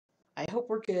I hope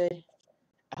we're good.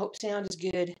 I hope sound is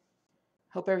good.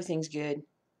 Hope everything's good.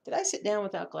 Did I sit down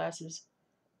without glasses?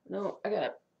 No, I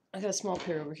got a small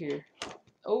pair over here.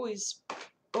 Always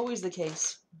always the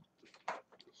case.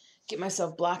 Get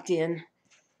myself blocked in.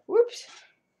 Whoops.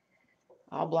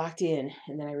 All blocked in,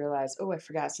 and then I realized, oh, I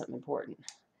forgot something important.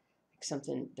 Like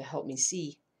something to help me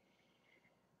see.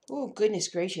 Oh, goodness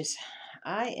gracious.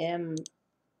 I am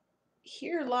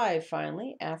here live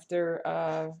finally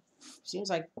after seems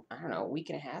like, I don't know, a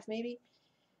week and a half maybe.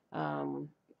 Um,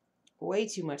 Way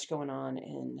too much going on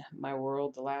in my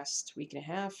world the last week and a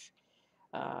half.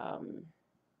 Um,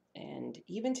 and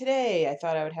even today, I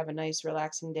thought I would have a nice,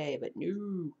 relaxing day, but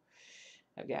no,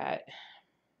 I've got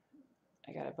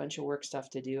I got a bunch of work stuff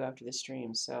to do after the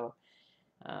stream. So,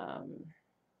 um,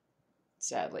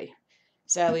 sadly,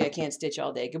 I can't stitch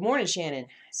all day. Good morning, Shannon.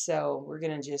 So we're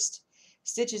gonna just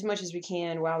stitch as much as we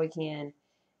can while we can,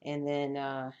 and then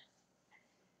I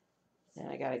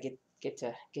gotta get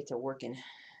to working.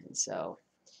 And so,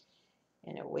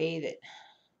 in a way that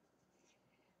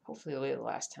hopefully will be the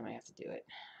last time I have to do it.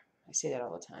 I say that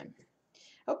all the time.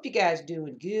 Hope you guys are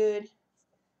doing good.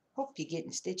 Hope you're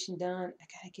getting stitching done. I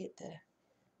gotta get the.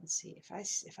 Let's see if I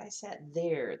sat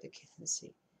there. Let's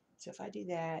see. So if I do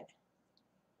that,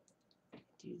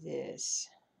 do this.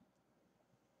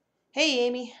 Hey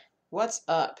Amy, what's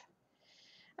up?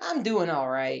 I'm doing all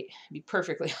right. To be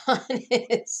perfectly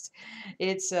honest,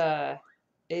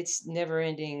 it's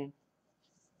never-ending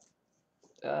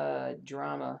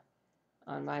drama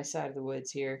on my side of the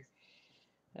woods here.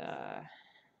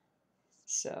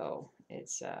 So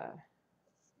it's I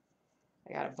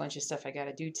got a bunch of stuff I got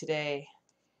to do today.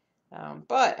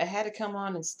 But I had to come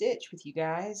on and stitch with you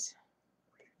guys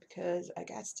because I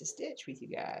got to stitch with you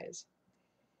guys.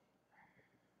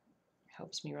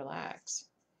 Helps me relax.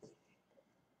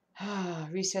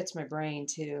 Resets my brain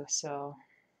too, so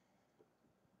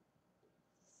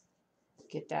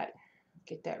get that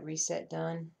reset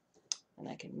done and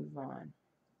I can move on.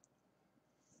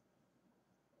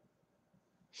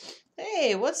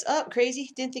 Hey, what's up, crazy?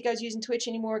 Didn't think I was using Twitch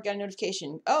anymore. Got a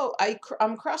notification. Oh,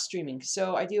 I'm cross streaming,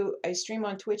 so I stream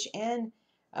on Twitch and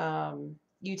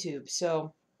YouTube.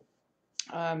 So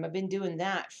I've been doing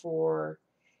that for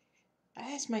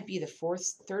this might be the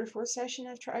third or fourth session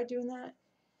I've tried doing that.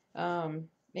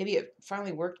 Maybe it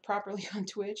finally worked properly on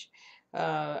Twitch.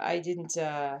 I didn't.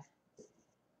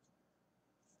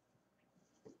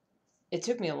 It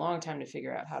took me a long time to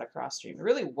figure out how to cross stream. It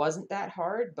really wasn't that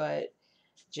hard, but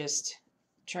just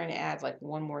trying to add like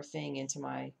one more thing into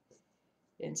my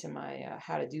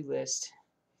how to do list.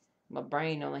 My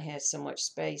brain only has so much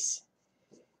space.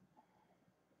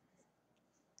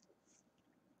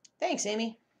 Thanks,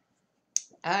 Amy.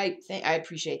 I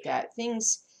appreciate that.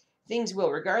 Things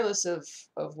will, regardless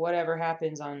of whatever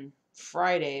happens on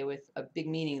Friday with a big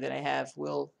meeting that I have,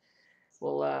 we'll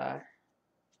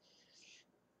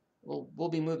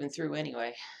be moving through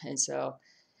anyway. And so,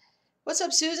 what's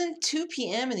up, Susan? 2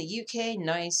 p.m. in the UK.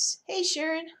 Nice. Hey,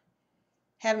 Sharon.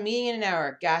 Have a meeting in an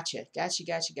hour. Gotcha.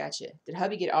 Did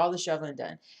hubby get all the shoveling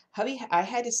done? Hubby, I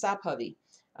had to stop hubby.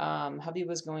 Hubby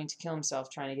was going to kill himself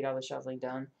trying to get all the shoveling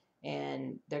done.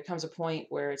 And there comes a point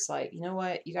where it's like, you know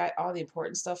what? You got all the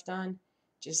important stuff done.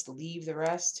 Just leave the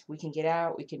rest. We can get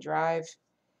out. We can drive.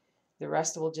 The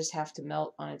rest will just have to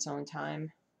melt on its own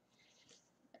time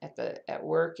at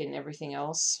work and everything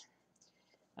else.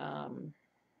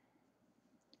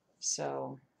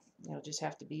 So it'll just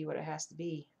have to be what it has to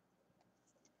be.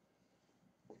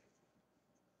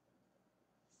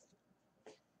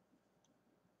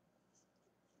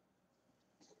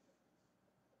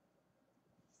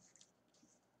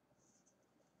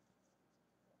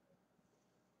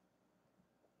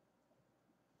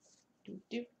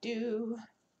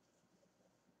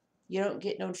 You don't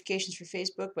get notifications for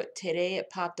Facebook, but today it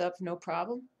popped up, no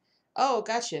problem. Oh,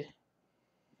 gotcha.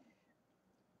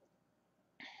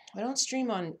 I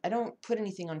don't put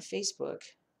anything on Facebook.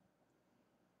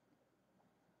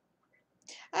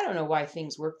 I don't know why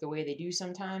things work the way they do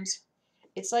sometimes.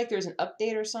 It's like there's an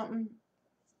update or something,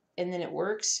 and then it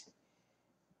works.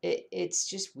 It's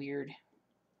just weird.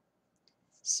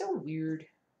 So weird.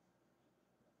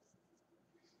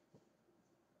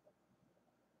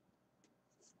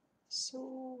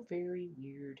 So very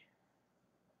weird.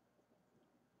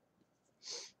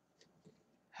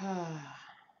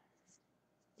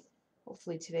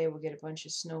 Hopefully today we'll get a bunch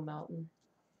of snow melting.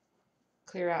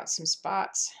 Clear out some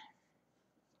spots.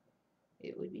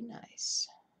 It would be nice.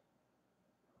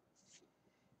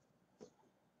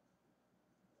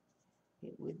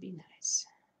 It would be nice.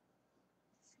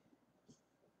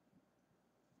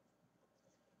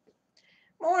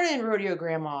 Morning, Rodeo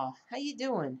Grandma. How you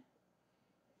doing?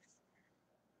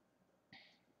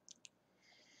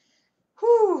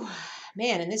 Whew,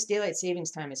 man, and this daylight savings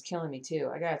time is killing me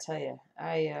too. I gotta tell you,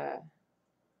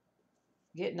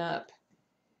 getting up.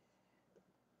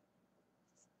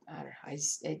 I don't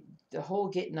know. The whole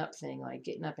getting up thing, like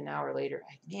getting up an hour later.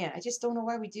 Man, I just don't know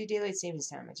why we do daylight savings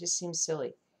time. It just seems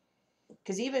silly.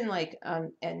 Because even like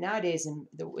and nowadays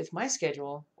with my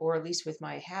schedule, or at least with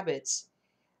my habits,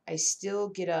 I still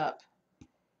get up.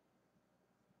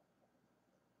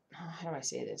 How do I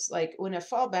say this? Like when I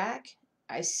fall back,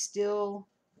 I still,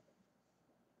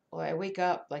 well, I wake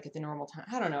up like at the normal time.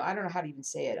 I don't know. I don't know how to even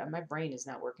say it. My brain is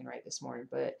not working right this morning.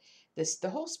 But the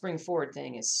whole spring forward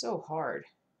thing is so hard,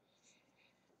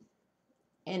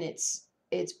 and it's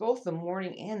both the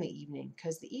morning and the evening.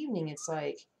 Because the evening, it's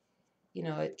like,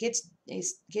 it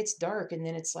gets dark, and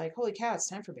then it's like, holy cow, it's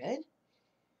time for bed.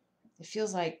 It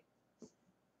feels like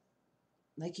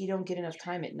you don't get enough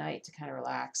time at night to kind of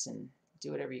relax and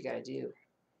do whatever you got to do.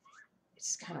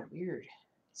 It's kind of weird.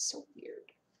 It's so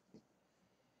weird.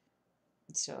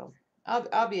 So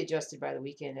I'll be adjusted by the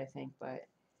weekend, I think. But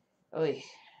oy,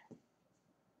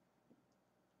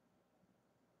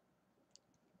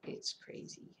 it's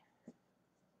crazy.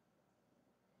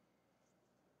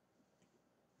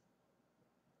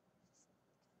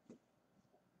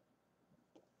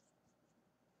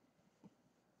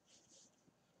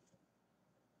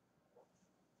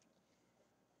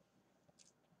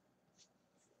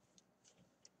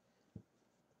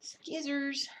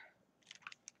 Skizzers,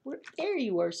 there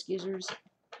you are, Skizzers.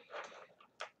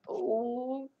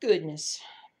 Oh goodness.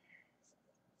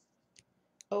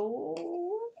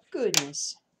 Oh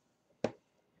goodness. You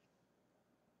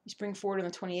spring forward on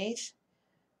the 28th.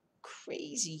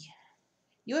 Crazy.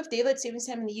 You have daylight savings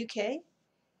time in the UK?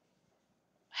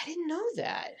 I didn't know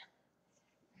that.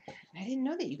 I didn't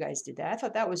know that you guys did that. I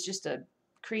thought that was just a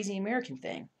crazy American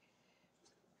thing.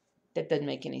 That doesn't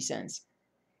make any sense.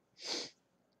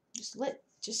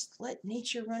 Just let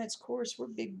nature run its course.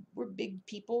 We're big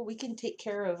people. We can take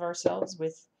care of ourselves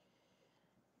with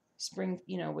spring,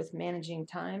 with managing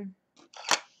time.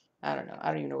 I don't know. I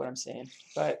don't even know what I'm saying.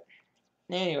 But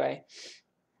anyway.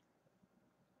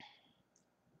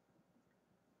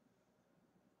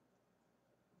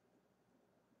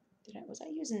 Was I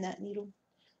using that needle?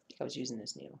 I think I was using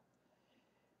this needle.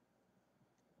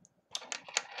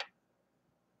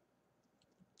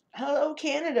 Hello,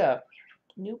 Canada.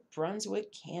 New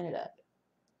Brunswick, Canada.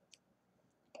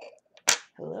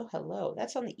 Hello, hello.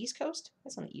 That's on the East Coast?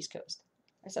 That's on the East Coast.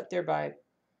 That's up there by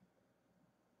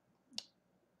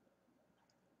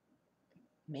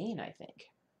Maine, I think.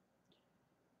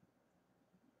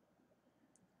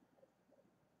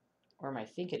 Or am I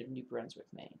thinking of New Brunswick,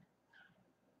 Maine?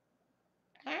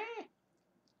 Ah.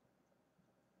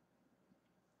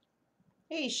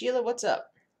 Hey, Sheila, what's up?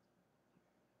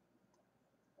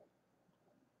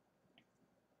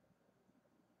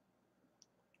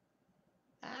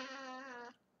 Ah.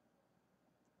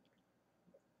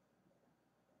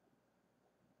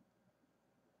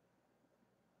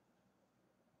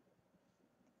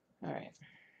 All right.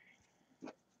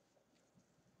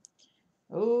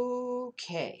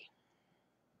 Okay.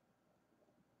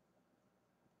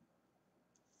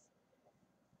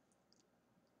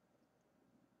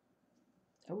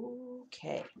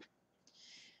 Okay.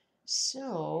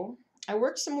 So I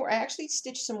worked some more. I actually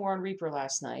stitched some more on Reaper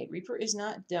last night. Reaper is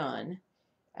not done.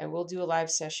 I will do a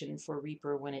live session for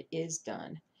Reaper when it is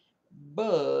done.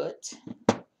 But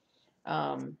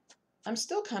I'm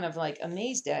still kind of like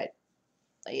amazed at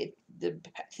it.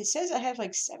 It says I have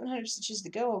like 700 stitches to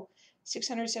go,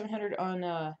 600, 700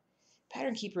 on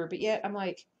Pattern Keeper, but yet I'm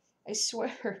like, I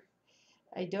swear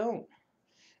I don't.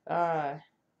 Uh,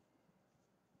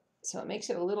 so it makes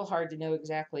it a little hard to know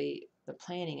exactly the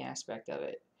planning aspect of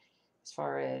it, as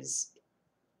far as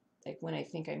like when I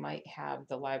think I might have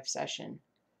the live session.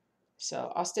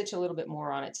 So I'll stitch a little bit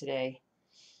more on it today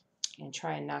and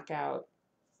try and knock out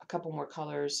a couple more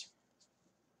colors.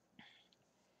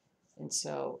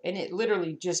 And it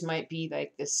literally just might be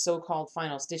like this so-called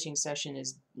final stitching session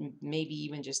is maybe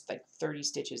even just like 30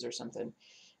 stitches or something.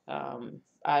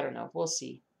 I don't know. We'll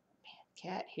see. Man,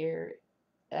 cat hair.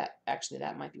 That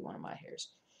might be one of my hairs.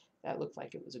 That looked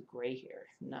like it was a gray hair,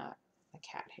 not a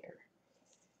cat hair.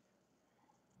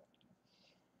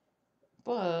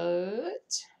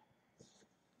 But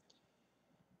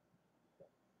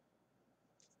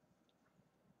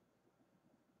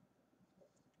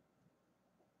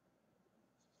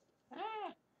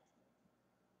ah,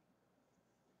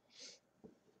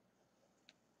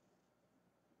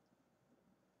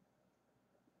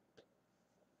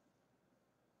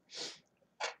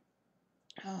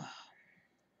 oh,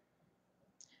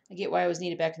 I get why it was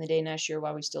needed back in the day. Not sure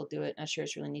why we still do it. Not sure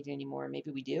it's really needed anymore.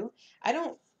 Maybe we do. I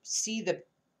don't see the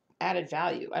added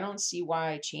value. I don't see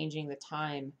why changing the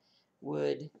time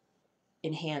would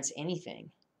enhance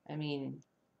anything. I mean,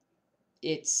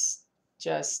 it's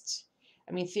just,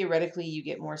 I mean, theoretically, you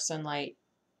get more sunlight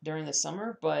during the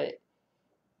summer, but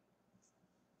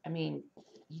I mean,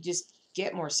 you just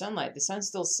get more sunlight. The sun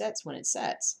still sets when it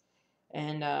sets.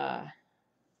 And I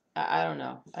don't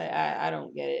know. I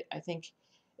don't get it. I think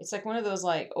it's like one of those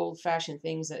like old fashioned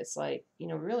things that it's like, you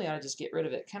know, really ought to just get rid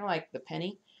of it. Kind of like the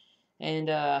penny. And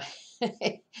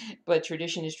but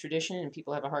tradition is tradition and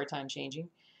people have a hard time changing.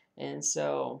 And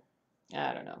so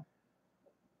I don't know.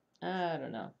 I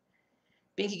don't know.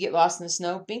 Binky get lost in the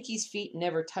snow. Binky's feet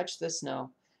never touched the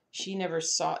snow. She never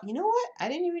saw. You know what? I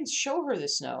didn't even show her the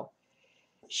snow.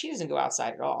 She doesn't go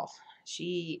outside at all.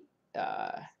 She,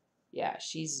 yeah,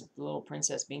 she's little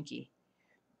Princess Binky.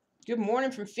 Good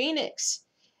morning from Phoenix.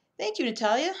 Thank you,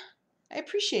 Natalia. I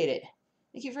appreciate it.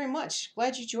 Thank you very much.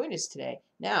 Glad you joined us today.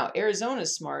 Now,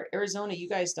 Arizona's smart. Arizona, you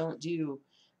guys don't do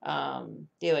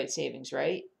daylight savings,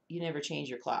 right? You never change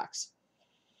your clocks.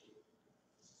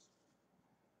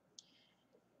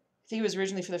 I think it was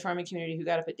originally for the farming community who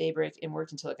got up at daybreak and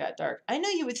worked until it got dark. I know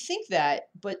you would think that,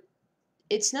 but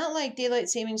it's not like daylight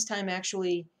savings time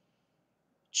actually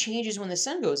changes when the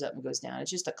sun goes up and goes down.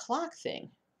 It's just a clock thing.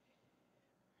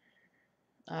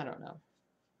 I don't know.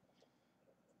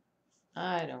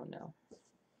 I don't know.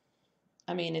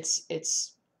 I mean, it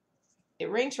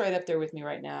ranks right up there with me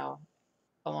right now,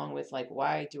 along with like,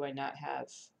 why do I not have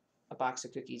a box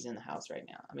of cookies in the house right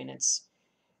now? I mean, it's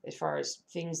as far as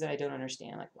things that I don't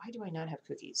understand, like, why do I not have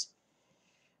cookies?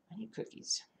 I need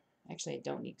cookies. Actually, I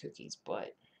don't need cookies,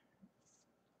 but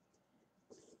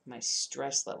my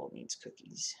stress level needs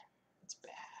cookies. It's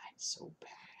bad. So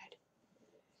bad.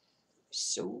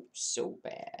 So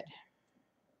bad.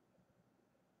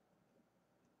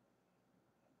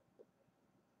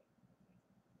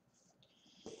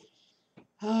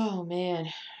 Oh, man.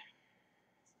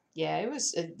 Yeah, it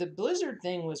was, the blizzard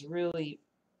thing was really,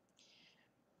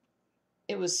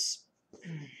 it was,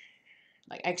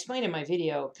 like I explained in my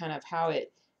video, kind of how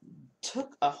it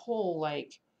took a whole,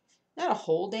 like, not a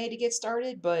whole day to get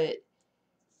started, but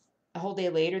a whole day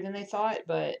later than they thought.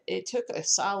 But it took a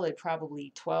solid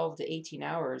probably 12 to 18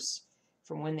 hours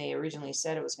from when they originally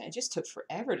said it was going to. It just took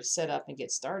forever to set up and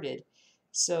get started.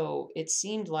 So it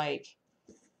seemed like,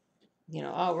 you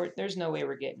know, oh, there's no way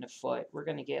we're getting a foot. We're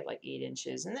going to get like 8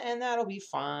 inches, and that'll be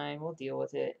fine. We'll deal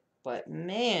with it. But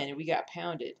man, we got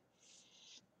pounded.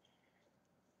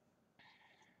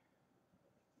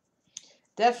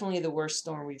 Definitely the worst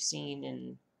storm we've seen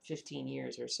in 15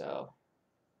 years or so.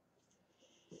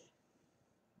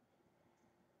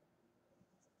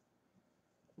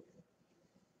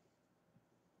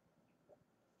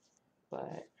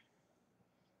 But,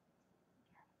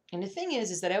 and the thing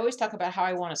is that I always talk about how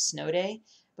I want a snow day,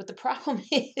 but the problem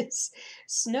is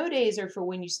snow days are for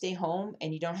when you stay home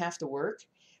and you don't have to work.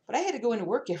 But I had to go into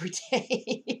work every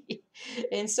day.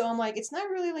 And so I'm like, it's not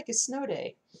really like a snow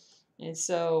day. And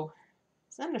so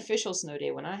it's not an official snow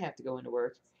day when I have to go into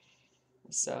work.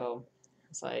 So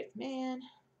it's like, man,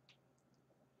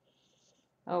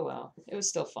 oh well. It was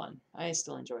still fun. I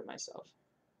still enjoyed myself.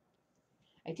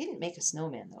 I didn't make a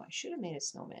snowman though. I should have made a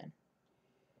snowman.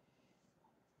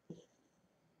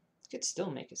 Could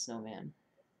still make a snowman.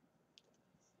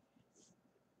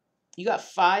 You got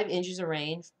 5 inches of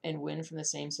rain and wind from the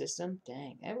same system.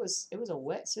 Dang, it was a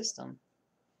wet system.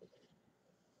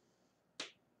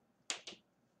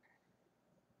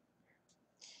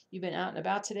 You've been out and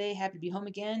about today. Happy to be home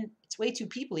again. It's way too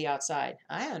peoply outside.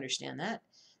 I understand that.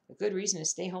 A good reason to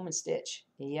stay home and stitch.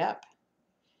 Yep.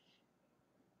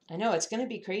 I know it's going to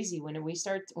be crazy when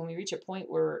we reach a point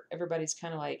where everybody's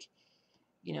kind of like,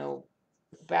 you know,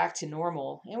 back to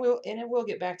normal, and it will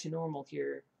get back to normal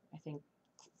here. I think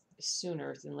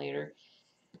sooner than later.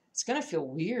 It's going to feel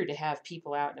weird to have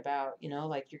people out and about, you know,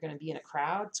 like you're going to be in a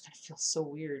crowd. It's going to feel so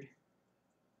weird.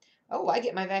 Oh, I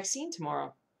get my vaccine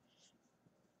tomorrow.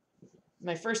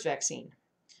 My first vaccine.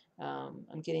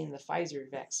 I'm getting the Pfizer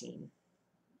vaccine.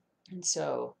 And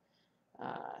so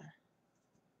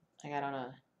I got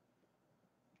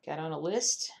on a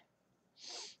list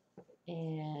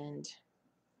and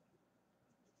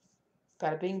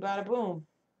bada bing, bada boom.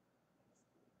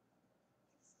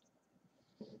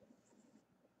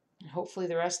 Hopefully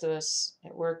the rest of us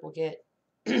at work will get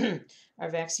our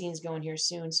vaccines going here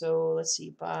soon. So let's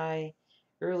see, by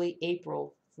early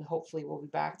April, hopefully we'll be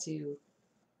back to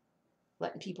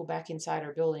letting people back inside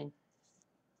our building.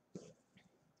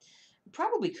 We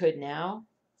probably could now,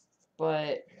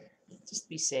 but just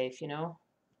be safe, you know.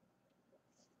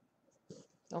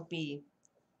 Don't be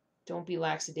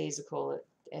lackadaisical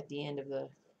at the end of the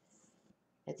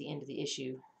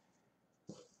issue.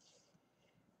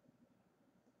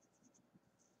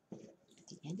 At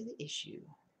the end of the issue.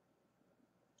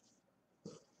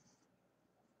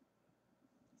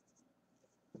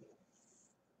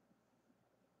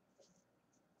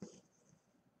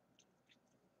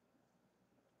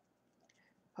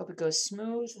 Hope it goes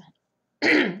smooth.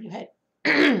 You had,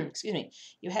 excuse me,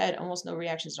 you had almost no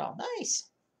reactions at all. Nice.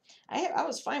 I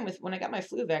was fine with, when I got my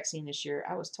flu vaccine this year,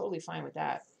 I was totally fine with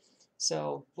that.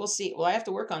 So we'll see. Well, I have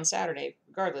to work on Saturday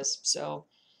regardless. So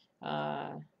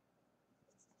I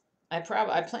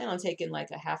plan on taking like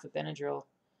a half a Benadryl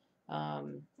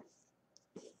um,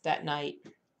 that night,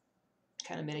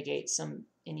 kind of mitigate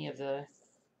any of the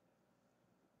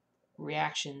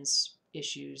reactions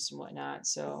issues and whatnot.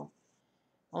 So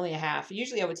only a half.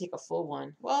 Usually I would take a full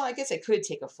one. Well, I guess I could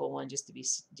take a full one just to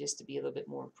be a little bit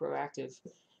more proactive.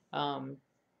 Um,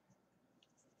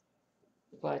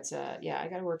 but yeah, I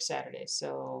got to work Saturday,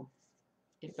 so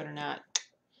it better not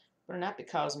be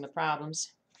causing me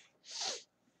problems.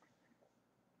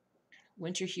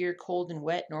 Winter here, cold and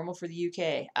wet, normal for the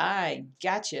UK. I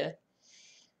gotcha.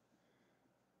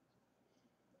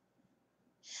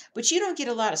 But you don't get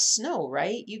a lot of snow,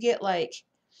 right? You get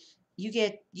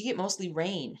mostly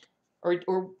rain,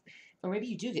 or maybe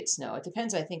you do get snow. It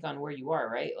depends, I think, on where you are,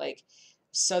 right? Like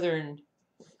southern,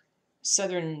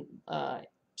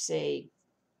 say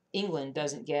England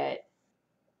doesn't get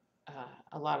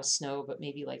a lot of snow, but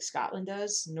maybe like Scotland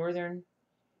does. Northern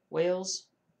Wales,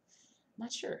 I'm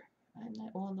not sure. I'm not.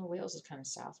 Well, no, Wales is kind of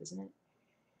south, isn't it?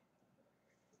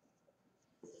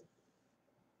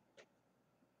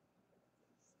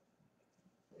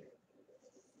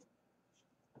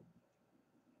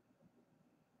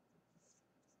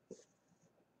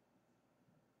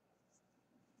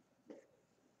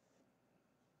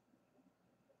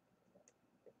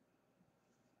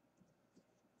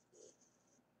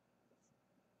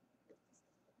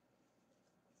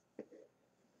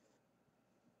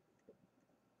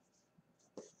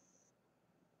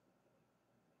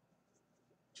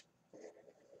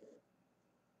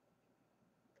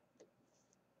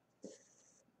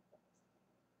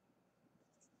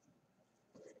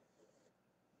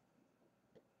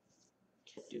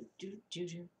 Do do do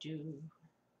do do.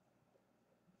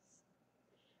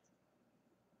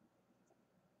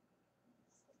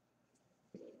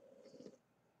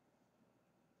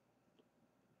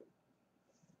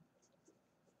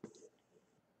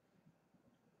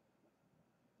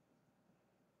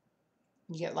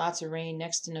 You get lots of rain,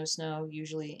 next to no snow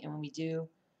usually, and when we do,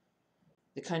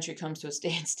 the country comes to a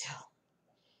standstill.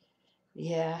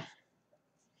 Yeah,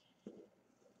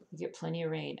 you get plenty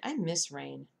of rain. I miss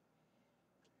rain.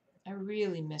 I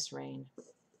really miss rain.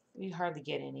 We hardly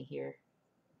get any here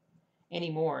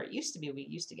anymore. It used to be we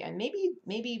used to get. And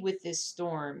maybe with this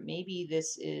storm, maybe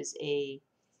this is a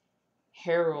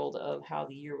herald of how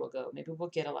the year will go. Maybe we'll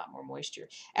get a lot more moisture.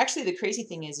 Actually, the crazy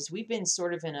thing is we've been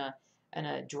sort of in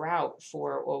a drought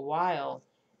for a while,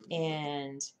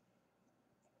 and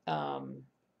um,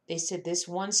 they said this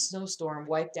one snowstorm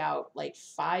wiped out like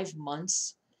 5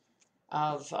 months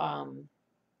of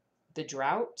the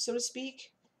drought, so to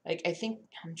speak. Like I think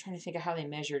I'm trying to think of how they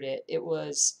measured it. It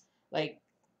was like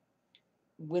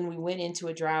when we went into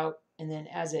a drought, and then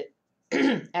as it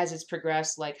as it's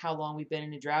progressed, like how long we've been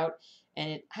in a drought,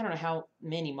 and I don't know how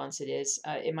many months it is.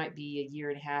 It might be a year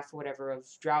and a half or whatever of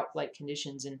drought-like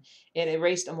conditions, and it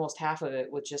erased almost half of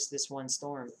it with just this one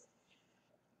storm.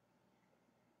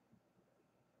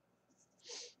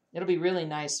 It'll be really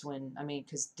nice when, I mean,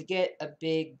 because to get a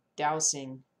big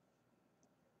dousing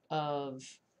of,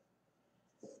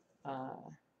 uh,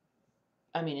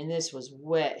 I mean, and this was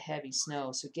wet, heavy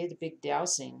snow, so get a big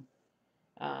dousing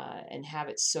and have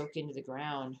it soak into the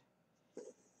ground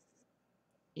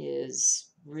is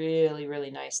really,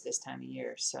 really nice this time of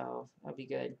year. So that'll be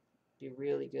good. Be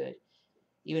really good.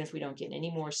 Even if we don't get any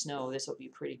more snow, this will be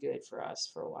pretty good for us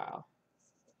for a while.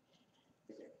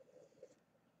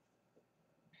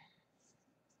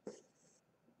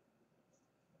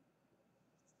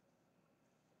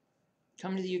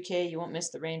 Come to the UK, you won't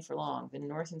miss the rain for long. The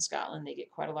north in Scotland, they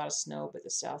get quite a lot of snow, but the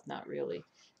south, not really.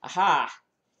 Aha!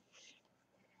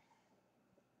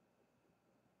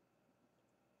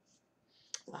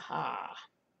 Aha!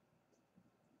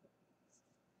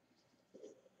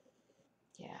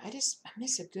 Yeah, I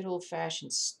miss a good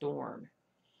old-fashioned storm.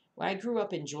 When I grew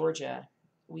up in Georgia,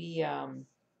 we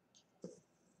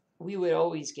we would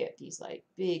always get these like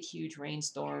big, huge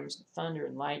rainstorms, thunder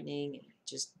and lightning, and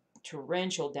just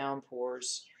torrential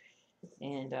downpours,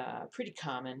 and pretty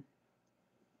common.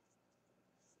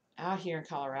 out here in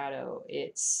Colorado,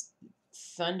 it's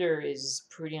thunder is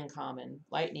pretty uncommon.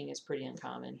 Lightning is pretty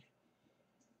uncommon.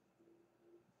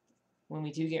 When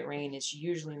we do get rain, it's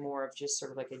usually more of just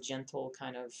sort of like a gentle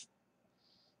kind of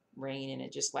rain, and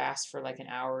it just lasts for like an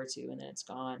hour or two, and then it's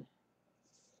gone.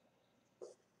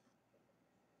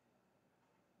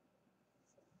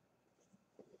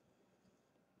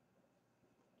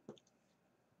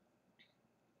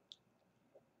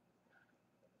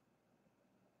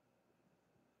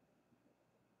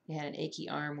 You had an achy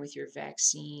arm with your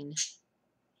vaccine.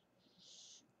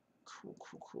 Cool,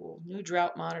 cool, cool. New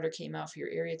drought monitor came out for your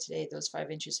area today. Those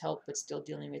 5 inches help, but still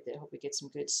dealing with it. Hope we get some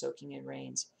good soaking in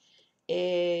rains.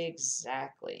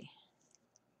 Exactly.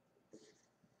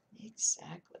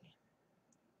 Exactly.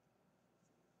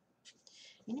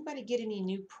 Anybody get any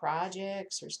new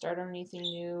projects or start on anything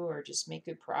new or just make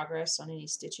good progress on any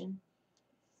stitching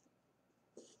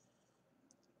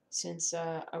since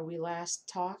we last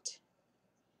talked?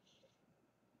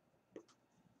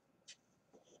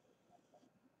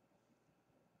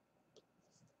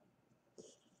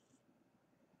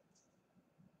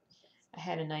 I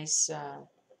had a nice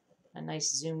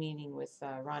Zoom meeting with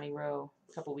Ronnie Rowe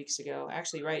a couple weeks ago.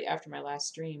 Actually, right after my last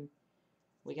stream,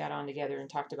 we got on together and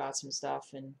talked about some stuff,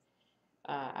 and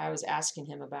I was asking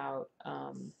him about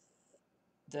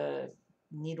the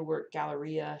Needlework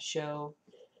Galleria show.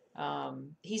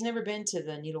 He's never been to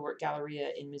the Needlework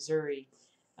Galleria in Missouri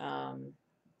one.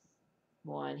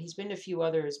 He's been to a few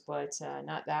others, but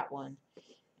not that one.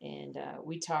 And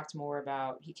we talked more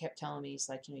about, he kept telling me, he's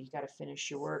like, you got to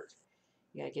finish your work.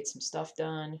 You got to get some stuff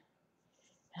done.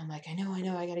 And I'm like, I know,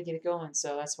 I got to get it going.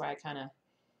 So that's why I kind of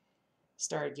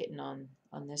started getting on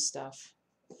this stuff.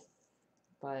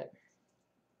 But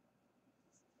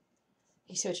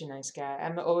he's such a nice guy.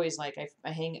 I'm always like,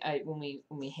 when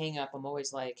we hang up, I'm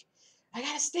always like, I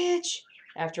got to stitch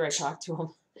after I talk to him.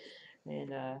 And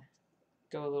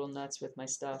go a little nuts with my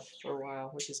stuff for a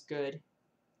while, which is good.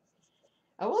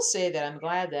 I will say that I'm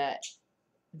glad that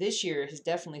this year has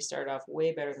definitely started off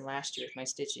way better than last year with my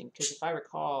stitching, because if I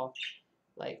recall,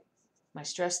 like, my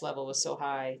stress level was so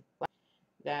high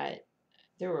that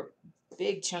there were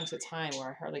big chunks of time where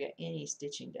I hardly got any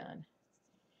stitching done.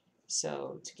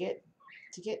 So to get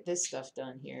this stuff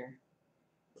done here,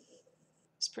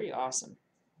 it's pretty awesome.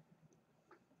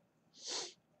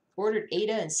 Ordered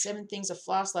Ada and 7 things of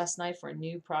floss last night for a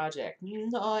new project.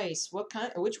 Nice. What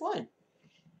kind? Which one?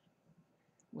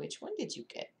 Which one did you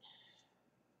get?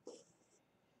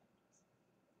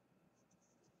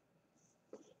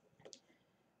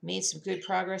 Made some good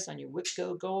progress on your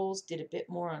WIPGO goals. Did a bit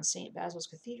more on St. Basil's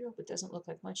Cathedral, but doesn't look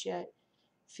like much yet.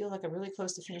 Feel like I'm really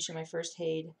close to finishing my first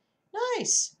HAID.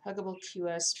 Nice! Huggable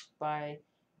QS by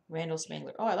Randall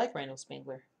Spangler. Oh, I like Randall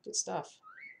Spangler. Good stuff.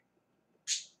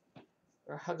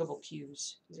 Or Huggable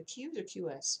Qs. Is it Qs or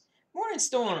QS? Morning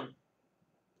Storm!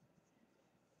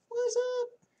 What's up?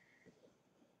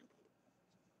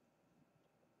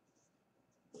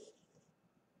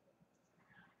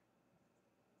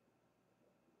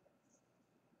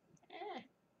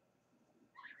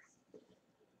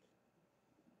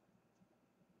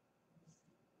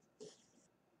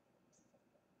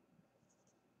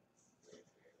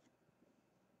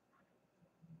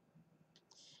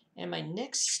 And my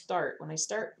next start, when I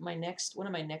start one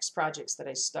of my next projects that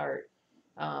I start,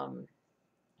 I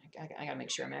gotta make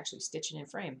sure I'm actually stitching in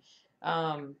frame.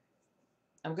 I'm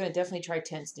gonna definitely try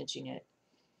 10 stitching it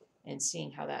and seeing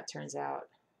how that turns out.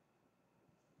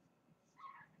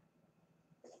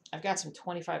 I've got some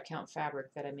 25 count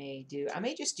fabric that I may do. I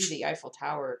may just do the Eiffel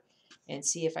Tower and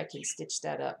see if I can stitch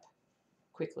that up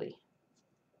quickly.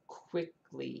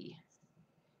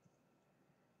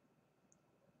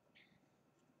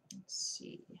 Let's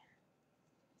see.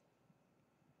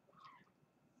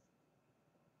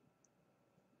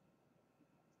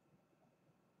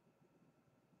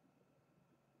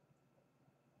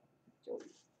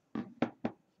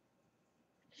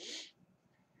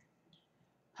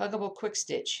 Huggable Quick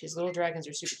Stitch. His little dragons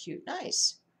are super cute.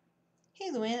 Nice.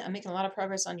 Hey, Luann, I'm making a lot of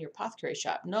progress on your apothecary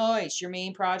shop. Nice. Your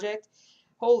main project?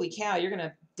 Holy cow, you're going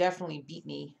to definitely beat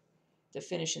me to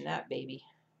finishing that baby.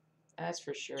 That's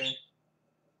for sure.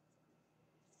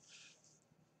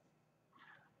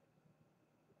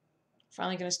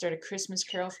 Finally going to start a Christmas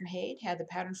Carol from HAID. Had the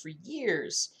pattern for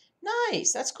years.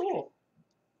 Nice. That's cool.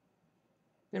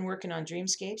 Been working on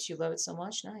Dreamscapes. You love it so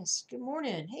much. Nice. Good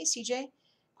morning. Hey, CJ.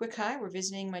 Quick hi. We're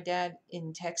visiting my dad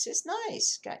in Texas.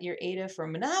 Nice. Got your Ada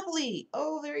from Monopoly.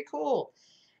 Oh, very cool.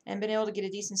 And been able to get a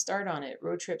decent start on it.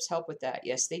 Road trips help with that.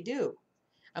 Yes, they do.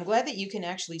 I'm glad that you can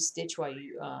actually stitch while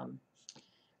you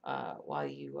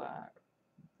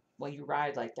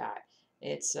ride like that.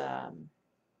 It's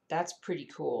That's pretty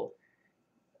cool.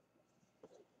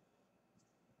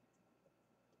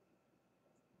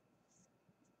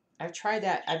 I've tried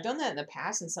that. I've done that in the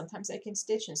past, and sometimes I can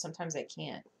stitch and sometimes I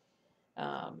can't.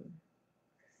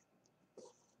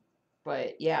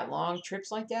 But yeah, long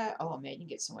trips like that, oh man, you can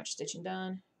get so much stitching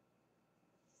done.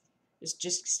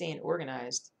 Just staying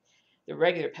organized. The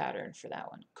regular pattern for that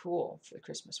one. Cool, for the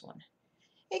Christmas one.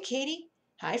 Hey, Katie.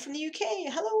 Hi from the UK.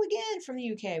 Hello again from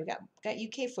the UK. We got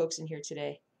UK folks in here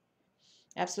today.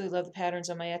 Absolutely love the patterns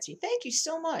on my Etsy. Thank you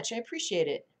so much. I appreciate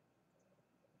it.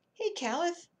 Hey,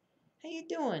 Caliph. How you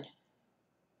doing?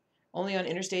 Only on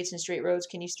interstates and straight roads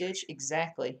can you stitch?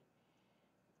 Exactly.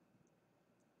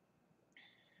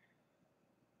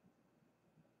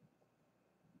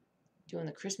 Doing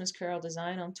the Christmas Carol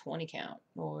design on 20 count.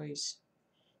 Noise.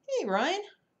 Hey, Ryan.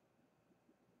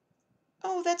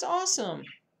 Oh, that's awesome.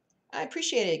 I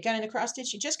appreciate it. Got into cross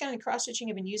stitching. Just got into cross stitching.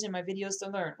 I've been using my videos to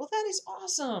learn. Well, that is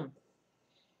awesome.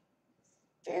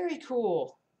 Very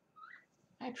cool.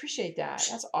 I appreciate that.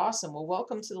 That's awesome. Well,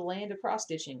 welcome to the land of cross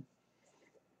stitching.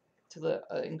 To the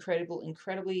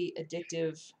incredibly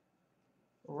addictive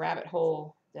rabbit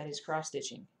hole that is cross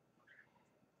stitching.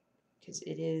 Because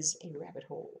it is a rabbit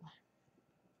hole.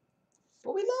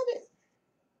 But we love it.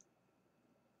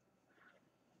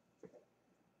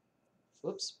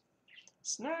 Whoops.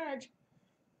 Snag.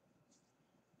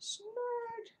 Snag.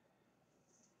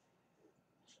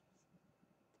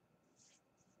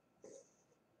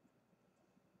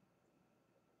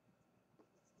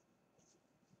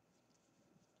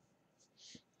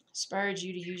 Inspired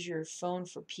you to use your phone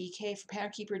for PK. For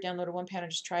Pattern Keeper, downloaded one pattern,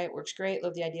 just try it. Works great.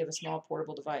 Love the idea of a small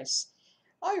portable device.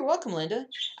 Oh, you're welcome, Linda.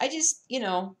 I just,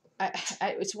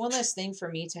 it's one less thing for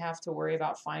me to have to worry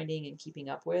about finding and keeping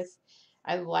up with.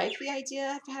 I like the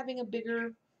idea of having a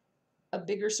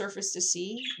bigger surface to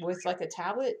see with like a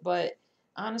tablet, but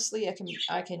honestly,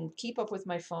 I can keep up with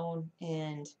my phone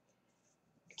and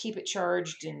keep it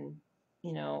charged, and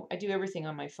I do everything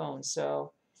on my phone.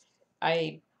 So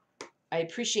I I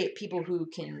appreciate people who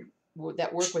can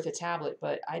that work with a tablet,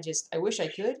 but I wish I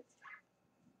could.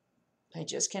 I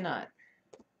just cannot.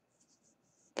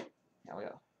 There we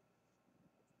go.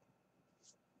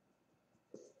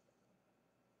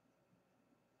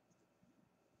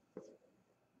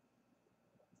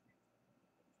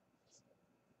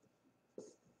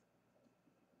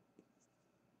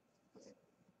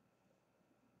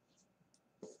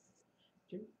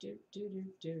 Do, do, do, do,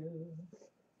 do.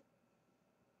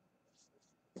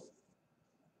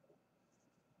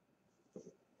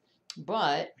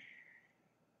 But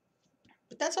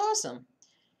that's awesome.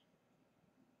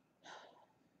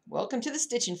 Welcome to the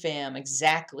Stitching Fam.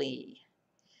 Exactly.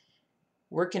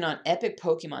 Working on epic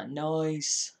Pokemon.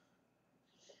 Nice.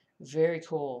 Very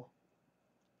cool.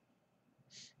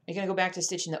 I'm gonna go back to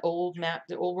stitching the old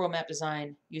world map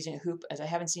design using a hoop, as I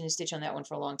haven't seen a stitch on that one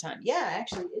for a long time. Yeah,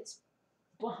 actually, it's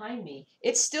behind me.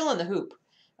 It's still in the hoop.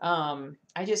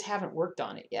 I just haven't worked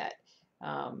on it yet.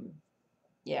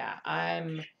 Yeah,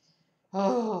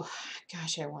 oh,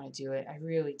 gosh, I want to do it. I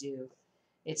really do.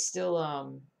 It's still a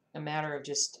matter of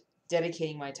just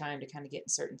dedicating my time to kind of getting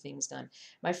certain things done.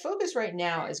 My focus right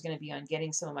now is going to be on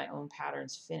getting some of my own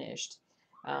patterns finished,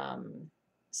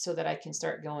 so that I can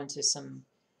start going to some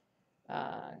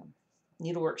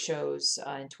needlework shows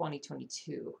in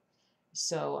 2022.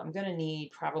 So I'm going to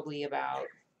need probably I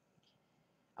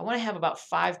want to have about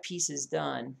 5 pieces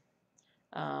done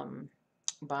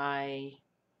by,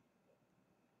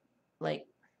 like,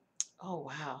 oh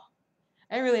wow.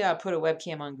 I really ought to put a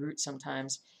webcam on Groot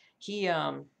sometimes. He's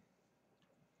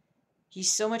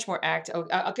so much more active. Oh,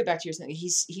 I'll get back to your thing.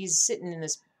 He's sitting in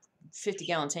this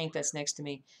 50-gallon tank that's next to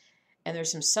me, and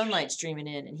there's some sunlight streaming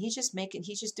in, and he's just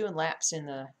doing laps in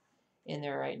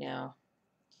there right now.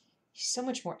 He's so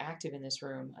much more active in this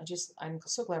room. I'm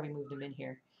so glad we moved him in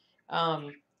here. I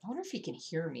wonder if he can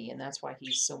hear me, and that's why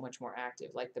he's so much more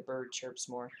active. Like the bird chirps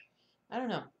more. I don't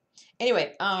know.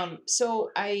 Anyway,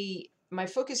 so my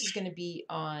focus is going to be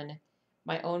on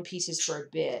my own pieces for a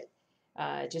bit,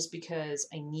 just because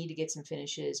I need to get some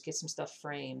finishes, get some stuff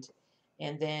framed,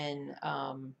 and then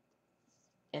I'll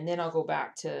go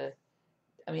back to.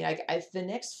 I mean, the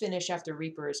next finish after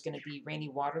Reaper is going to be Rainy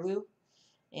Waterloo,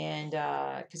 and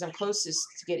because I'm closest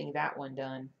to getting that one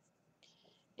done,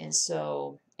 and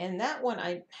that one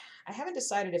I haven't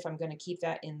decided if I'm going to keep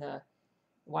that in the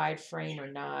wide frame or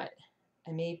not.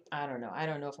 I don't know. I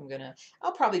don't know if I'm gonna.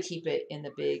 I'll probably keep it in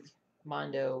the big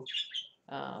Mondo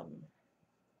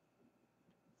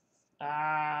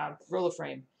roller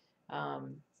frame,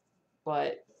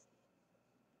 but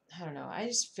I don't know. I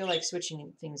just feel like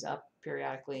switching things up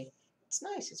periodically. It's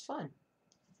nice. It's fun.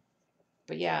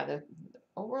 But yeah,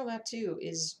 Old World Map 2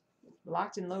 is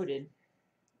locked and loaded.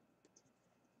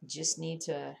 Just need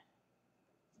to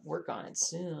work on it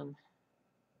soon.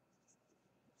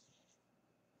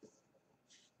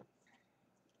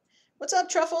 What's up,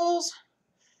 Truffles?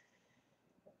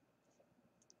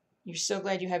 You're so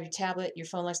glad you have your tablet. Your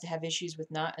phone likes to have issues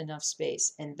with not enough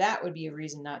space. And that would be a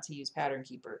reason not to use Pattern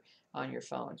Keeper on your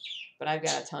phone. But I've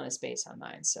got a ton of space on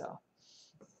mine, so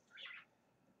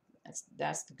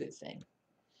that's the good thing.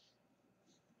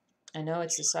 I know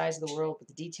it's the size of the world, but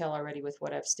the detail already with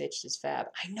what I've stitched is fab.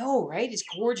 I know, right? It's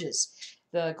gorgeous.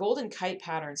 The Golden Kite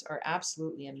patterns are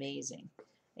absolutely amazing.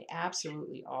 They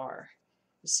absolutely are.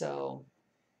 So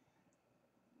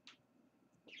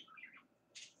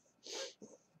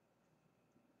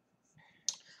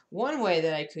one way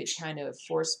that I could kind of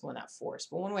force, well, not force,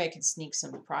 but one way I could sneak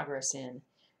some progress in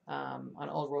on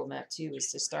Old World Map 2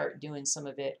 is to start doing some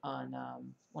of it on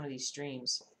one of these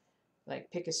streams.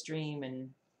 Like pick a stream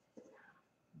and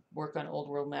work on Old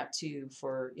World Map 2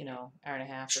 for, you know, hour and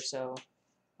a half or so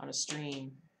on a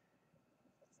stream.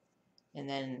 And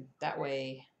then that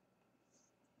way,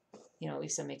 you know, at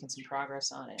least I'm making some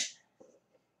progress on it.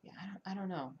 Yeah, I don't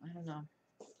know. I don't know.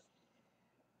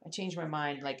 I change my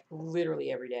mind like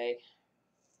literally every day.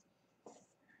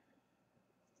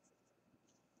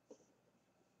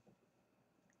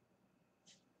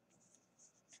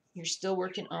 You're still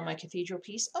working on my cathedral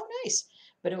piece? Oh, nice.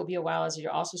 But it will be a while as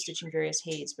you're also stitching various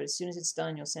heights. But as soon as it's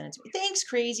done, you'll send it to me. Thanks,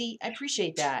 Crazy. I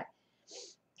appreciate that.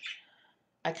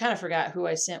 I kind of forgot who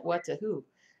I sent what to who.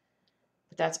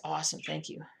 But that's awesome. Thank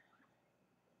you.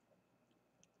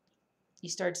 You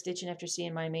started stitching after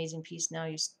seeing my amazing piece. Now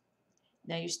you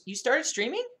started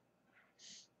streaming?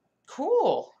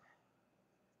 Cool.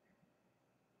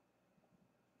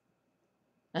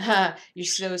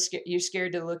 You're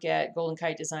scared to look at Golden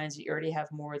Kite designs. You already have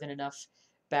more than enough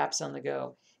BAPs on the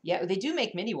go. Yeah, they do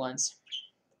make mini ones.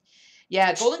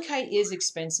 Yeah, Golden Kite is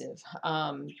expensive,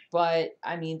 but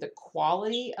I mean the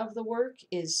quality of the work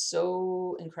is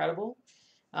so incredible,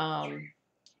 and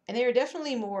they are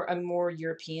definitely a more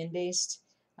European-based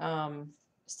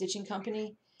stitching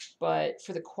company. But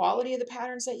for the quality of the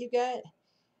patterns that you get,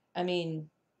 I mean,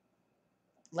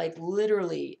 like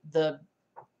literally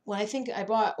when I think I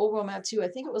bought Old World Map 2, I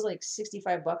think it was like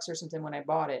 65 bucks or something when I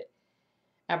bought it.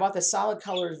 I bought the solid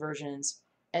colors versions,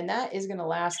 and that is going to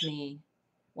last me.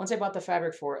 Once I bought the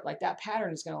fabric for it, like that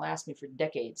pattern is going to last me for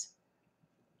decades.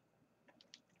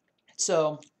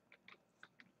 So,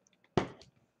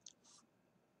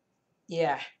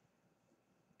 yeah.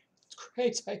 It's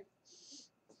crazy.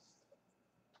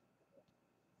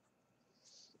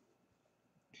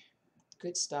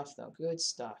 Good stuff, though. Good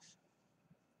stuff.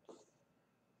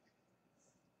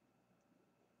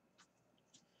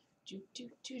 I've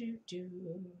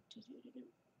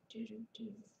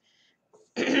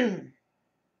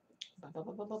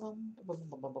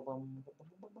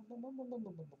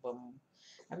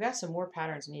got some more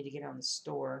patterns I need to get on the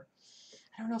store.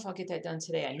 I don't know if I'll get that done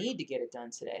today. I need to get it done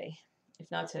today.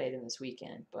 If not today, then this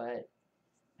weekend. But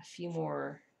a few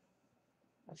more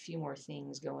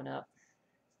things going up.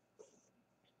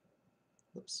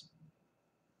 Oops.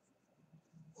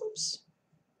 Oops.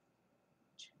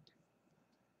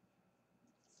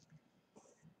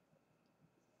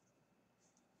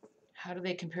 How do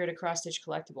they compare to Cross Stitch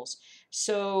Collectibles?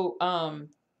 So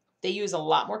they use a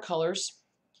lot more colors.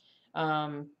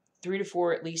 3 to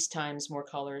 4 at least times more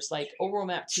colors. Like Old World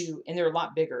Map 2, and they're a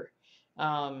lot bigger.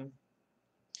 Now,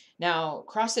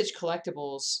 Cross Stitch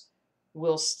Collectibles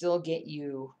will still get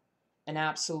you an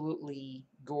absolutely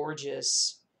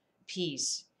gorgeous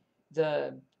piece.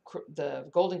 The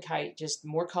Golden Kite, just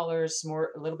more colors,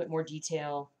 a little bit more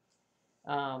detail.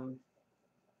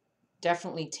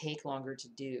 Definitely take longer to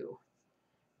do.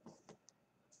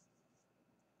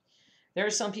 There are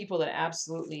some people that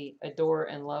absolutely adore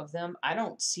and love them. I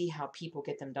don't see how people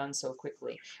get them done so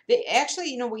quickly. They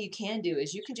actually, you know, what you can do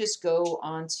is you can just go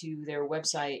onto their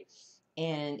website,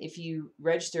 and if you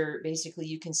register, basically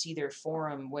you can see their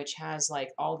forum, which has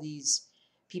like all these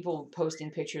people posting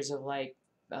pictures of like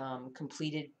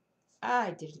completed,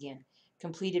 I did it again,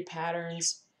 completed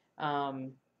patterns.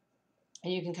 And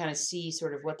you can kind of see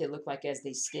sort of what they look like as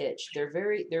they stitch.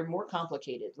 They're more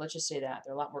complicated. Let's just say that.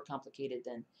 They're a lot more complicated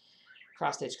than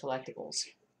Cross Stitch Collectibles.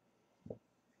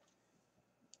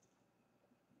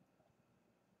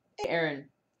 Hey, Aaron.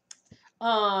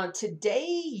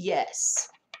 Today, yes.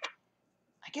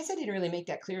 I guess I didn't really make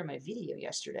that clear in my video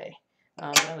yesterday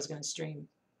that I was going to stream.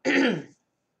 I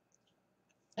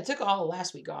took all of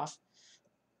last week off.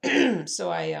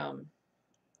 So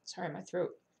sorry, my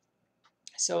throat.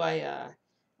 So I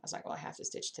was like, well, I have to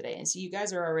stitch today. And so you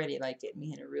guys are already like getting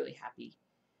me in a really happy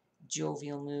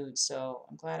jovial mood. So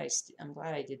I'm glad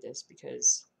I did this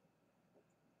because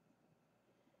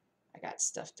I got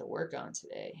stuff to work on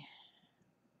today.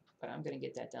 But I'm gonna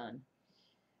get that done.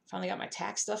 Finally got my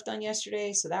tax stuff done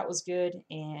yesterday, so that was good.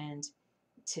 And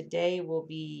today will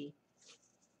be.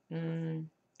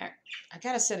 I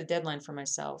gotta set a deadline for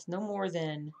myself. No more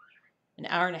than an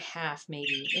hour and a half,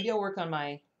 maybe. Maybe I'll work on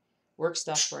my work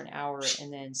stuff for an hour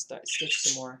and then stitch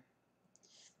some more.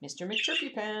 Mr.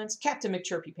 McChirpy Pants. Captain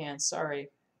McChirpy Pants,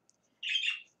 sorry.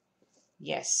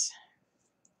 Yes.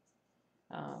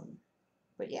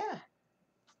 But yeah.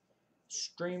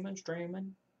 Streaming.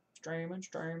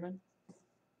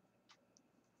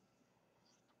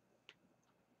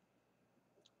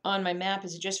 On my map,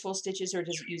 is it just full stitches or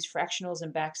does it use fractionals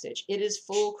and backstitch? It is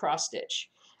full cross stitch.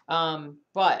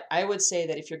 But I would say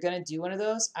that if you're going to do one of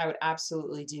those, I would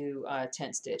absolutely do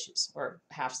 10 stitches or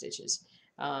half stitches.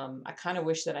 I kind of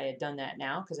wish that I had done that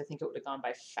now because I think it would have gone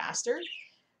by faster.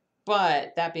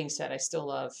 But that being said, I still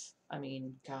love, I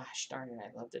mean, gosh darn it,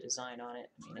 I love the design on it.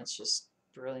 I mean, it's just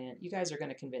brilliant. You guys are going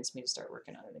to convince me to start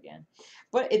working on it again.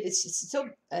 But it's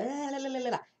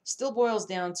still boils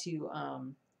down to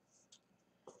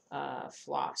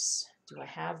floss. Do I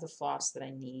have the floss that I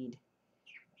need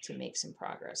to make some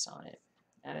progress on it?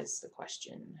 That is the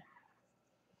question.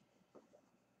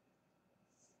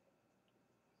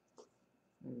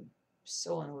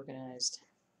 So unorganized.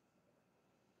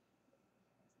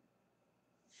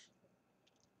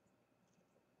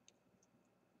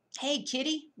 Hey,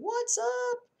 Kitty, what's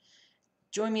up?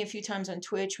 Joined me a few times on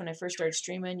Twitch when I first started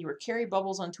streaming. You were Carrie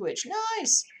Bubbles on Twitch.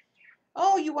 Nice!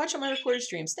 Oh, you watch all my recorded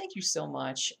streams. Thank you so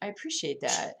much. I appreciate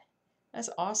that. That's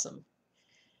awesome.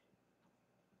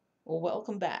 Well,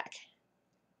 welcome back.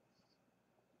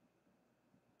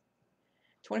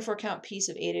 24 count piece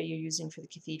of Aida you're using for the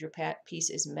cathedral piece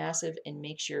is massive and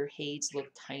makes your heids look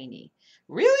tiny.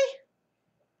 Really?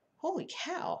 Holy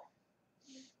cow.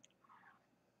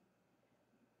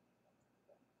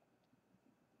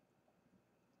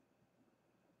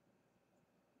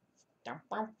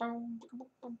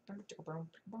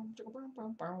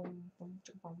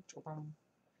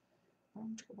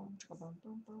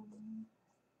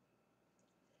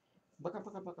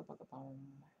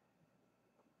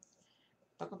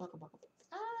 Ah,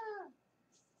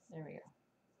 there we go.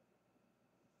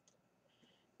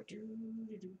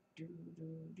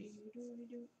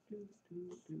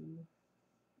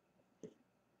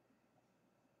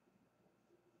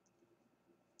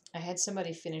 I had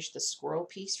somebody finish the squirrel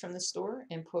piece from the store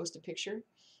and post a picture,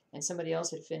 and somebody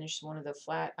else had finished one of the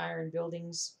flat iron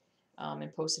buildings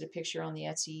and posted a picture on the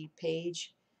Etsy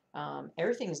page.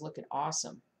 Everything is looking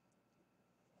awesome.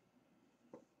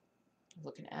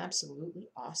 Looking absolutely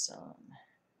awesome.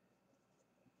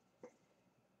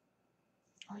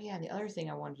 Oh yeah, and the other thing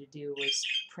I wanted to do was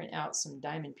print out some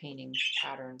diamond painting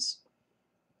patterns,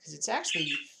 because it's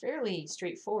actually fairly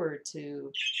straightforward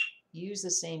to use the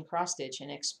same cross stitch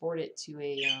and export it to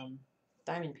a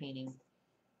diamond painting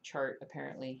chart,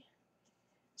 apparently.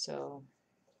 So,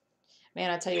 man,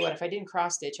 I'll tell you what, if I didn't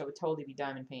cross stitch, I would totally be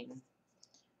diamond painting.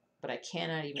 But I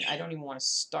don't even want to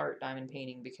start diamond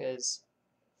painting because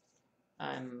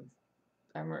I'm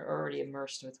already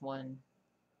immersed with one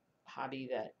hobby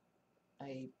that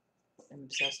I am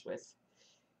obsessed with.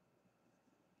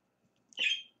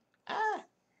 Ah!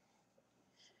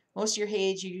 Most of your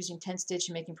heids you're using 10 stitch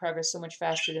and making progress so much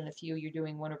faster than the few you're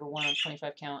doing 1/1 on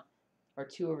 25 count or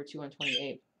 2/2 on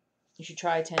 28. You should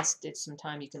try 10 stitch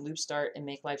sometime. You can loop start and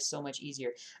make life so much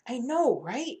easier. I know,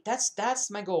 right? That's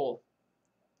my goal.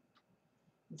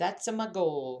 That's my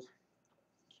goal.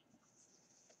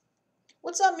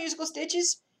 What's up, Musical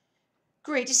Stitches?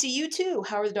 Great to see you too.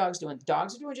 How are the dogs doing? The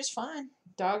dogs are doing just fine.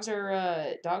 Dogs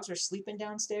are sleeping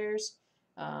downstairs,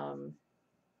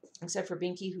 except for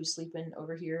Binky, who's sleeping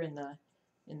over here in the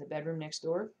bedroom next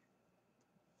door.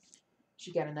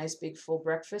 She got a nice big full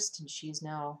breakfast, and she's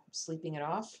now sleeping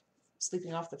off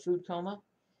the food coma.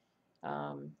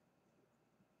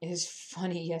 It was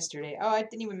funny yesterday. Oh, I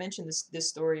didn't even mention this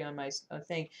story on my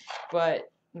thing,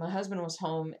 but my husband was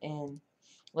home and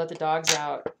let the dogs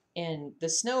out, and the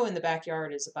snow in the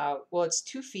backyard is about, well, it's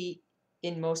 2 feet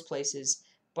in most places,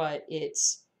 but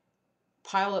it's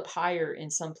piled up higher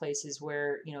in some places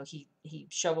where, you know, he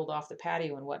shoveled off the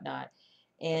patio and whatnot.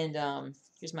 And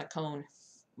here's my cone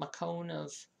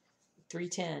of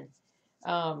 310.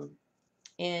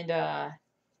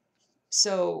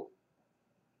 So,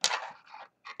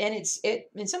 and it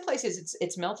in some places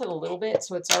it's melted a little bit,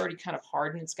 so it's already kind of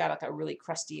hardened. It's got like a really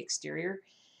crusty exterior.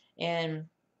 And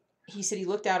he said he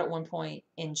looked out at one point,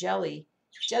 and Jelly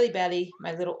Betty,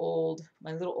 my little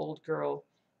old girl,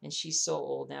 and she's so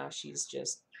old now. She's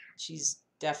She's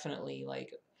definitely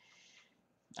like,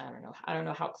 I don't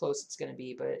know how close it's going to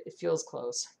be, but it feels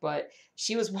close. But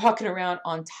she was walking around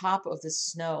on top of the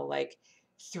snow, like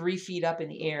 3 feet up in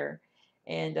the air,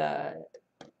 and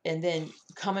then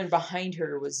coming behind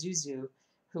her was Zuzu,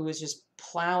 who was just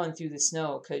plowing through the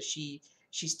snow because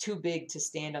she's too big to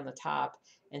stand on the top,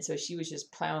 and so she was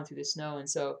just plowing through the snow. And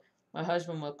so my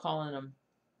husband was calling him.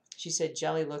 She said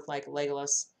Jelly looked like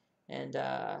Legolas, and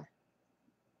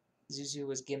Zuzu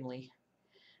was Gimli,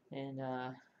 and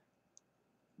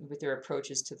with their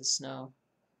approaches to the snow.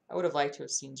 I would have liked to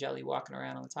have seen Jelly walking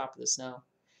around on the top of the snow.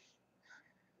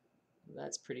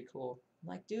 That's pretty cool. I'm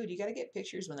like, dude, you got to get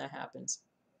pictures when that happens.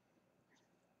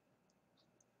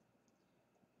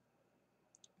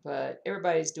 But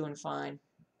everybody's doing fine.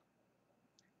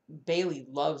 Bailey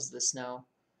loves the snow.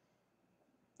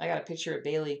 I got a picture of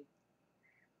Bailey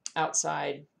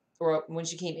outside, or when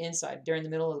she came inside during the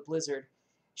middle of the blizzard.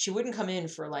 She wouldn't come in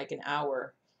for like an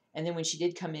hour. And then when she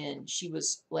did come in, she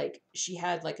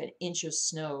had like an inch of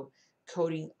snow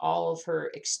coating all of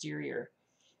her exterior.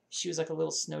 She was like a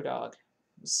little snow dog.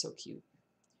 It was so cute.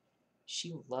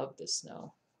 She loved the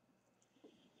snow.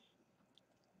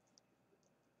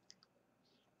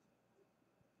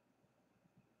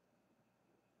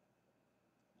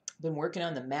 Been working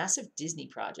on the massive Disney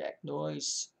project.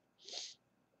 Nice.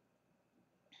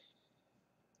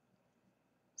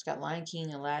 It's got Lion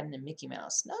King, Aladdin, and Mickey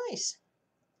Mouse. Nice.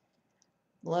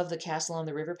 Love the castle on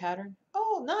the river pattern.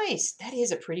 Oh, nice. That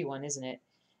is a pretty one, isn't it?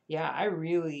 Yeah, I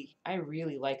really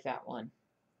like that one.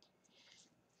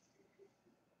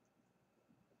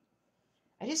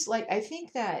 I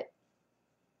think that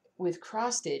with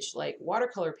cross stitch, like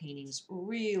watercolor paintings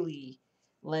really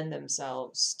lend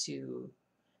themselves to,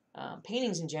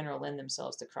 paintings in general lend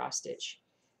themselves to cross stitch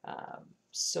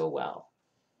so well.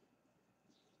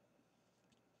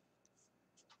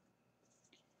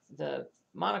 The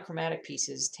monochromatic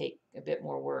pieces take a bit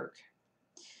more work,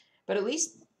 but at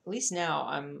least now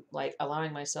I'm like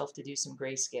allowing myself to do some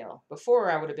grayscale.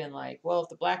 Before I would have been like, well, if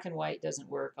the black and white doesn't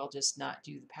work, I'll just not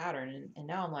do the pattern. And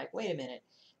now I'm like, wait a minute,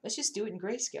 let's just do it in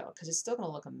grayscale because it's still going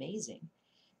to look amazing.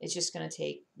 It's just going to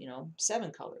take,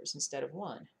 7 colors instead of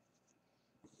 1.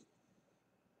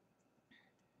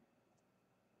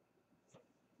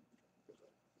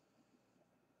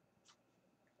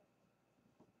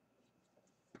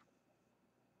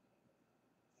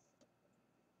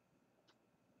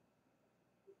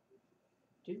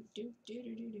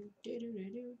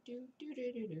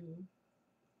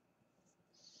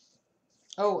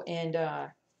 Oh, and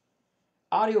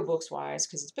audiobooks wise,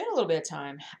 because it's been a little bit of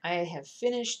time, I have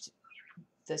finished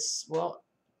this. Well,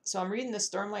 so I'm reading the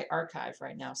Stormlight Archive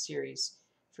right now series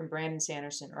from Brandon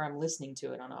Sanderson, or I'm listening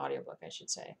to it on audiobook, I should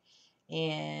say.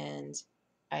 And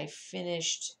I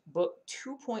finished book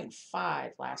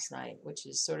 2.5 last night, which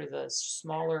is sort of the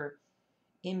smaller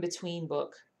in between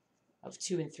book of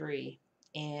 2 and 3.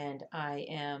 And I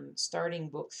am starting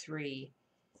book 3.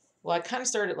 Well, I kind of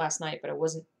started it last night, but I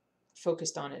wasn't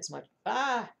focused on it as much.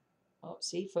 Oh,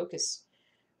 see, focus.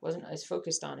 Wasn't as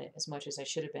focused on it as much as I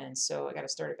should have been, so I got to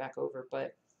start it back over.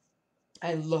 But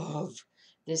I love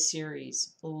this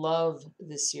series. Love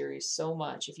this series so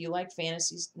much. If you like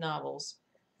fantasy novels,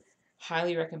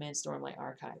 highly recommend Stormlight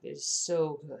Archive. It is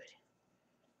so good.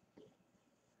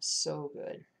 So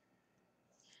good.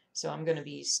 So I'm going to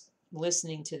be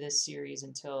listening to this series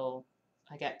until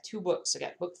I got 2 books. I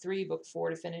got book 3, book 4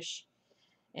 to finish.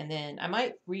 And then I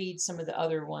might read some of the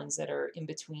other ones that are in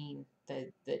between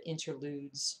the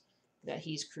interludes that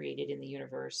he's created in the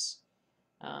universe.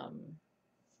 And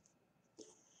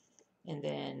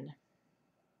then,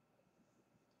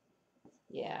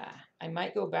 yeah, I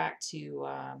might go back to,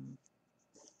 and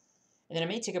then I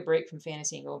may take a break from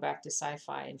fantasy and go back to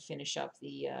sci-fi and finish up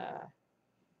the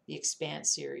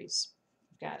Expanse series.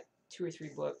 I've got 2 or 3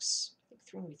 books, I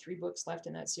think maybe 3 books left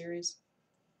in that series.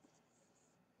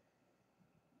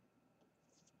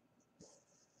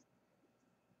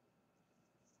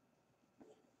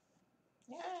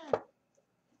 Yeah.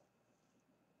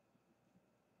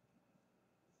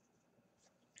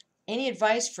 Any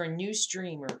advice for a new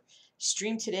streamer?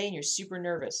 Stream today and you're super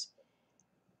nervous.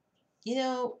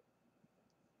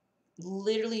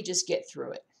 Literally just get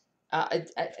through it.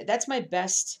 That's my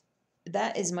best.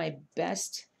 That is my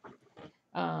best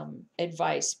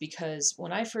advice, because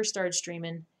when I first started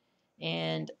streaming,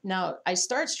 and now I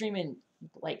started streaming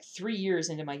like 3 years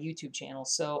into my YouTube channel,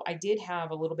 so I did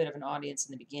have a little bit of an audience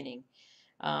in the beginning,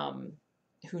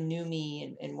 who knew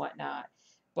me and whatnot.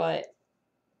 But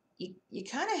you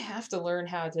kind of have to learn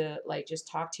how to like just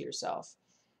talk to yourself,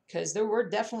 because there were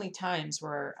definitely times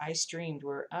where I streamed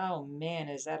where, oh man,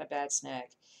 is that a bad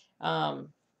snack?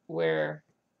 where,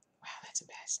 wow, that's a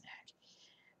bad snag.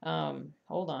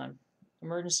 Hold on.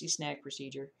 Emergency snag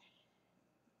procedure.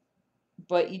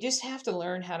 But you just have to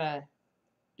learn how to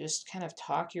just kind of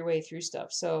talk your way through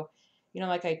stuff. So, you know,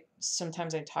 like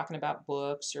sometimes I'm talking about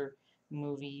books or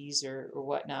movies or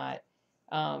whatnot.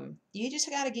 You just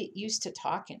got to get used to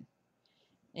talking.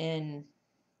 And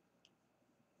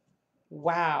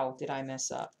wow, did I mess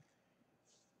up?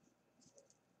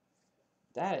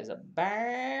 That is a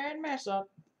bad mess up.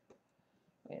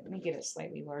 Wait, let me get a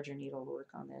slightly larger needle to work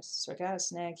on this. So I got a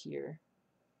snag here.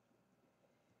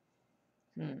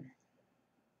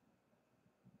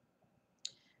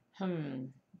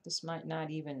 This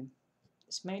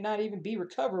may not even be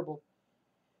recoverable.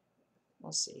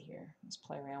 We'll see here. Let's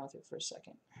play around with it for a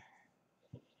second.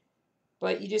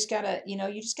 But you just gotta, you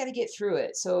just gotta get through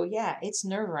it. So yeah, it's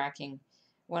nerve-wracking.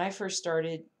 When I first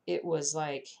started, it was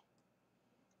like,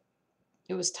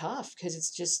 it was tough because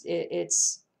it's just,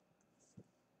 it's,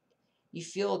 you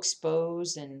feel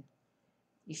exposed and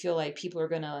you feel like people are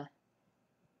gonna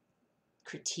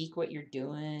critique what you're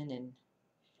doing,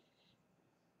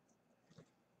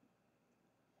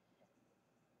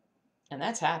 and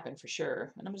that's happened for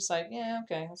sure. And I'm just like, yeah,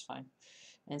 okay, that's fine.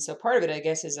 And so part of it, I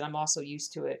guess, is that I'm also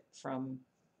used to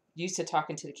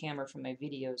talking to the camera from my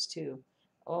videos too.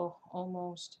 Oh,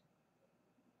 almost.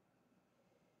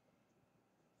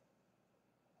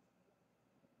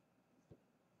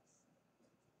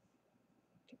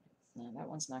 No, that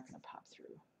one's not going to pop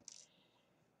through.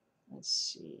 Let's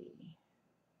see.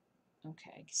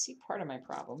 Okay, I can see part of my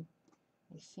problem.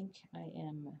 I think I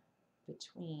am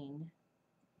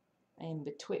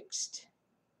betwixt.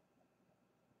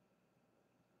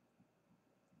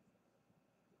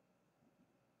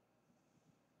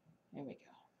 There we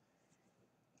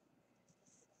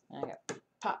go. I got to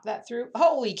pop that through.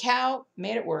 Holy cow,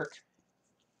 made it work.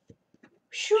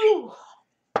 Phew.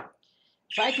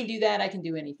 If I can do that, I can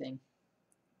do anything.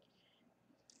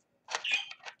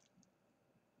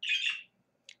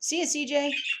 See you,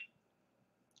 CJ.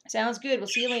 Sounds good. We'll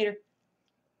see you later.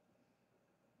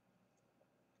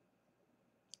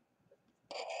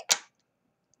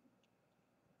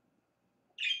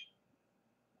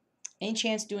 Any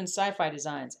chance doing sci-fi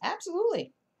designs?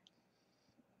 Absolutely.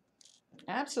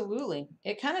 Absolutely.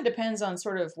 It kind of depends on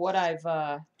sort of what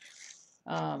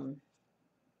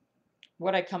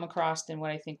what I come across and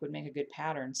what I think would make a good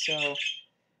pattern. So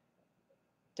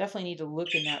definitely need to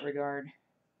look in that regard.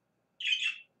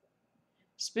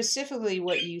 Specifically,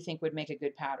 what you think would make a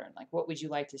good pattern. Like, what would you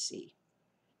like to see?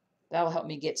 That'll help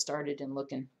me get started and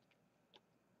looking.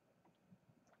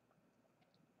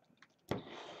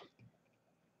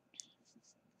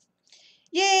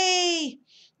 Yay!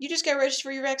 You just got registered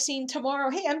for your vaccine tomorrow.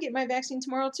 Hey, I'm getting my vaccine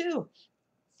tomorrow too.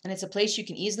 And it's a place you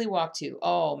can easily walk to.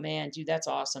 Oh, man, dude, that's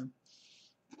awesome.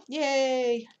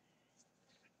 Yay!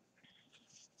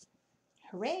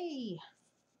 Hooray!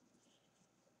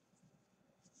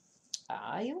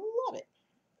 I love it.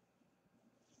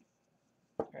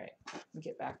 All right, let me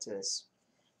get back to this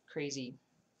crazy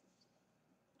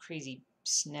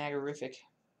snaggerific.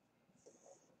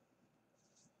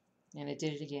 And it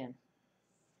did it again.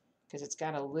 Because it's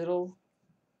got a little...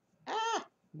 Ah!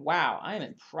 Wow, I'm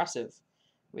impressive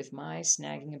with my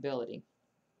snagging ability.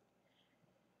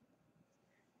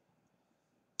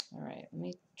 All right, let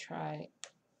me try...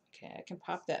 Okay, I can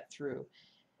pop that through.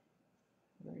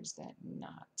 Where's that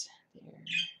knot? There.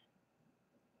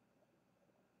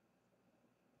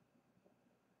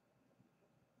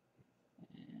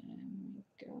 And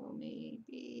go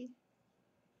maybe...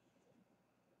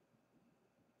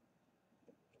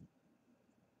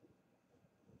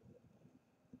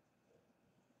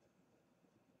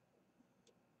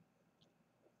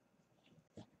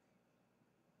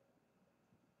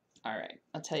 All right,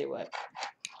 I'll tell you what.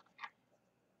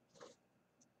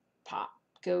 Pop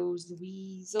goes the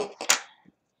weasel.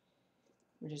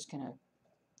 We're just going to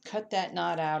cut that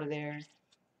knot out of there.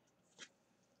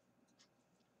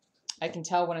 I can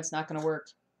tell when it's not going to work.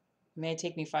 It may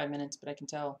take me 5 minutes, but I can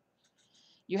tell.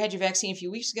 You had your vaccine a few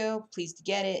weeks ago. Pleased to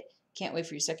get it. Can't wait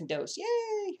for your second dose.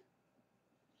 Yay!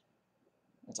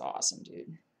 That's awesome,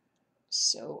 dude.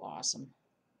 So awesome.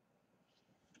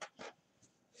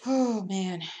 Oh,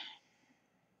 man.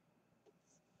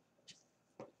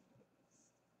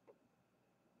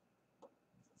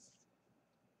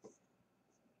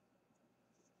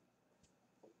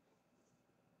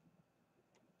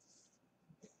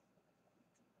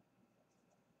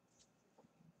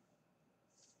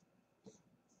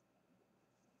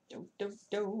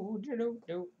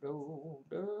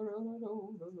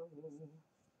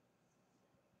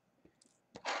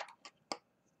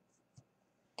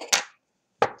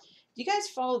 Do you guys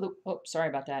follow the? Oh, sorry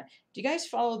about that. Do you guys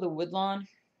follow the Woodlawn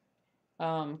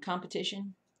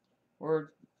competition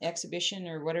or exhibition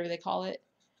or whatever they call it?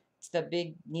 It's the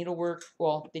big needlework.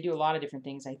 Well, they do a lot of different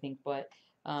things, I think, but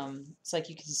it's like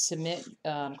you can submit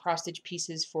cross stitch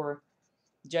pieces for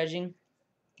judging,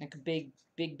 like a big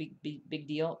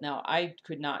deal. Now, I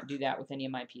could not do that with any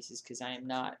of my pieces because I am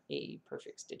not a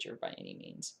perfect stitcher by any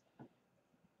means.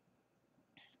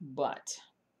 But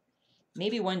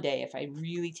maybe one day, if I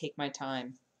really take my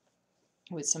time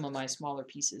with some of my smaller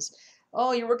pieces.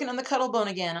 Oh, you're working on the Cuttlebone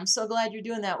again. I'm so glad you're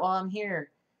doing that while I'm here.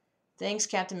 Thanks,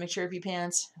 Captain McChirpy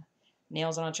Pants.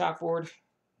 Nails on a chalkboard.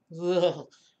 Ugh.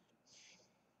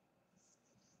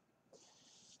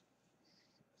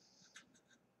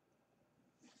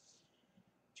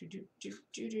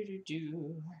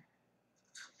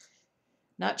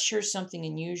 Not sure something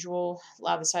unusual. A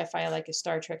lot of the sci-fi I like is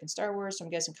Star Trek and Star Wars, so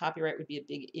I'm guessing copyright would be a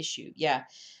big issue. Yeah,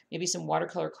 maybe some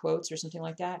watercolor quotes or something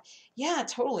like that. Yeah,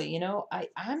 totally. You know,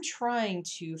 I'm trying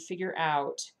to figure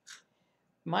out.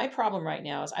 My problem right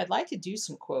now is I'd like to do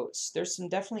some quotes. There's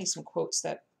definitely some quotes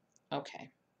that,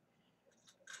 okay.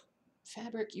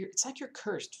 Fabric, it's like you're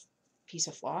cursed, piece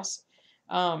of floss.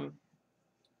 I'm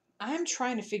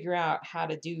trying to figure out how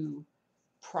to do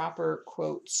proper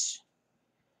quotes.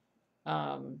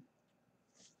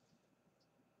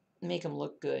 Make them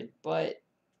look good, but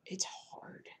it's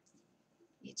hard.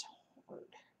 It's hard.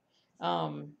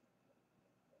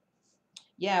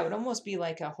 Yeah, it would almost be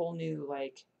like a whole new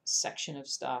like section of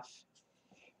stuff.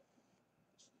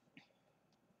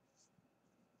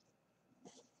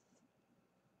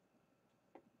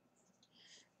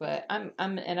 But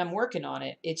I'm working on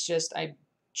it. It's just I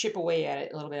chip away at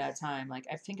it a little bit at a time. Like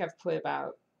I think I've put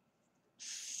about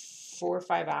 4 or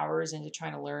 5 hours into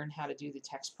trying to learn how to do the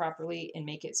text properly and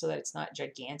make it so that it's not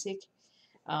gigantic.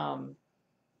 But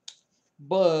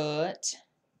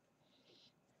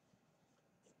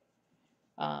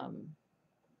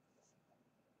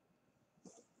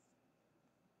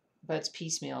it's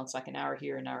piecemeal. It's like an hour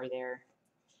here, an hour there.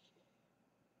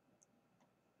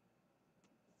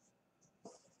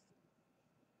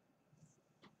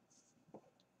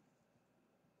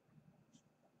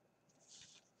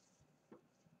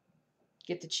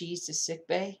 Get the cheese to sick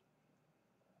bay.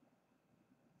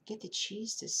 Get the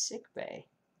cheese to sick bay.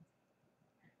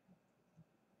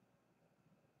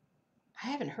 I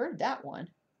haven't heard that one.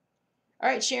 All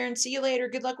right, Sharon, see you later.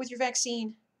 Good luck with your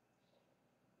vaccine.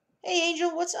 Hey,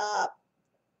 Angel, what's up?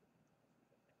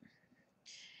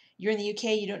 You're in the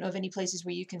UK, you don't know of any places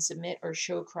where you can submit or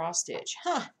show cross stitch.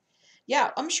 Huh. Yeah,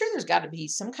 I'm sure there's got to be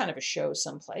some kind of a show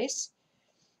someplace.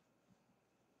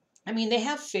 I mean, they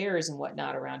have fairs and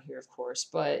whatnot around here, of course,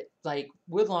 but like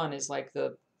Woodlawn is like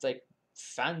the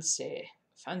fancy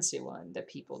one that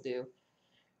people do.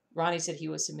 Ronnie said he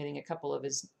was submitting a couple of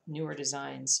his newer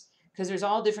designs because there's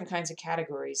all different kinds of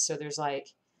categories. So there's like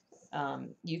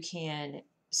you can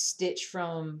stitch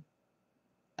from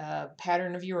a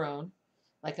pattern of your own,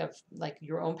 like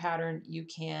your own pattern. You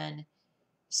can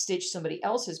stitch somebody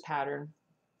else's pattern,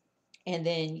 and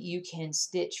then you can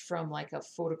stitch from like a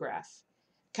photograph,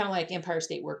 kind of like Empire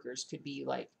State Workers could be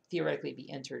like theoretically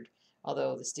be entered,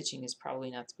 although the stitching is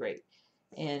probably not great.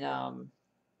 And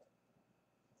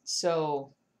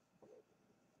so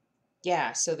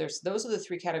yeah, so those are the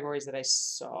 3 categories that I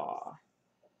saw.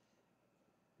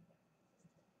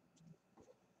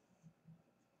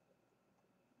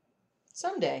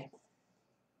 Someday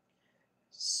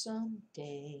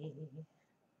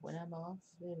when I'm off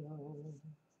alone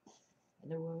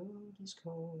and the world is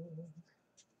cold.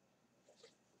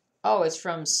 Oh, it's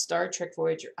from Star Trek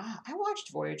Voyager. Ah, I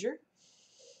watched Voyager.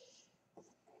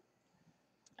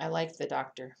 I liked the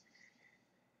Doctor.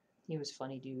 He was a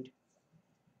funny dude.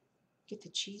 Get the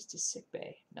cheese to sick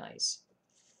bay. Nice.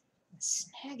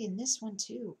 Snagging this one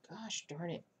too. Gosh darn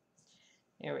it.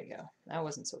 There we go. That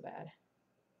wasn't so bad.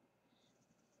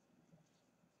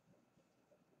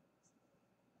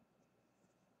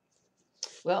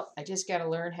 Well, I just got to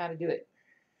learn how to do it.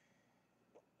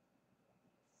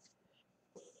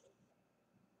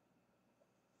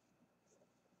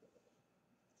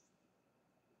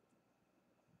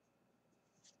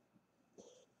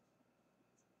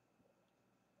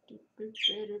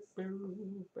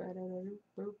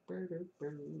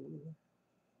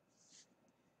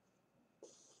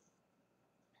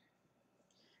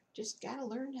 Just got to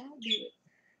learn how to do it.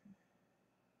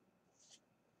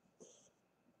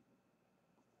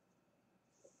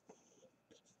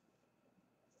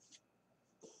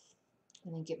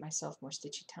 And then get myself more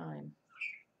stitchy time.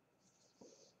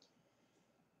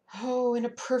 Oh, in a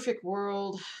perfect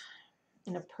world,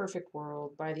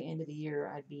 by the end of the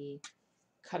year, I'd be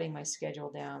cutting my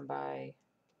schedule down by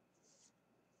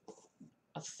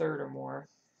a third or more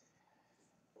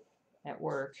at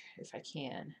work if I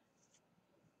can.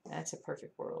 That's a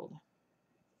perfect world.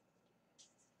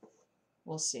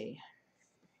 We'll see.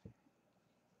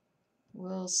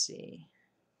 We'll see.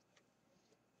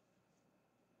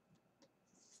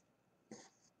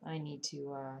 I need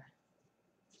to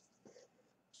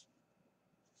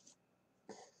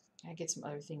I get some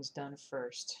other things done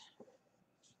first.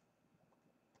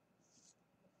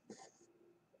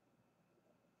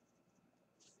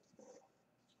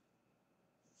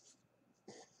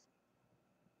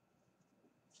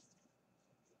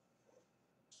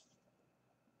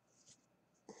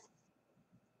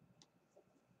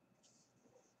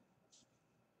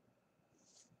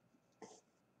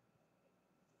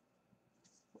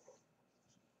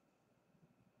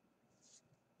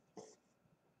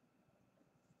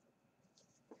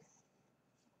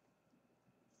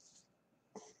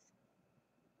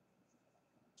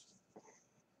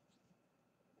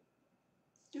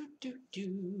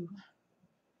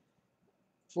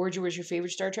 Voyager was your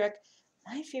favorite Star Trek?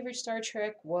 My favorite Star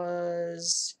Trek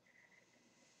was...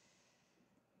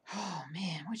 Oh,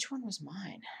 man, which one was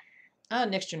mine?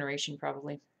 Next Generation,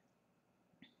 probably.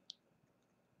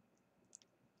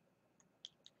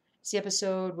 It's the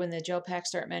episode when the gel packs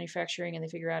start manufacturing and they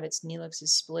figure out it's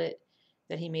Neelix's split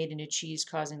that he made into cheese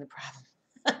causing the problem.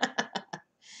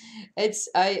 That's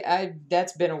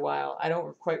been a while. I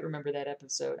don't quite remember that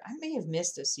episode. I may have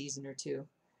missed a season or two.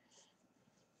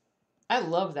 I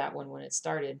loved that one when it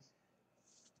started.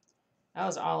 I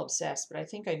was all obsessed, but I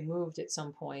think I moved at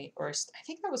some point, or I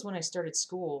think that was when I started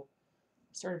school,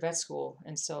 started vet school,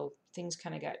 and so things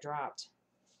kind of got dropped.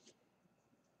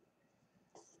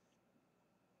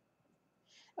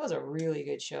 That was a really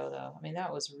good show, though. I mean,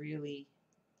 that was really,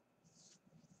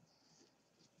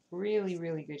 really,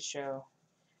 really good show.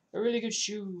 A really good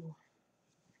shoe.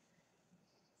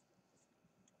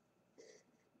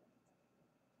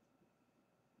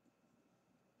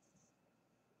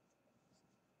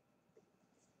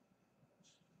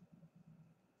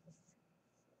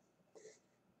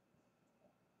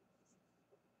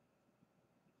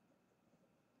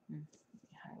 Let me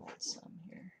highlight some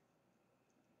here.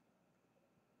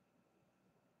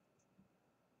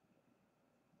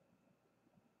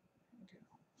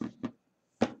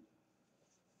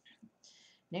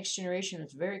 Next Generation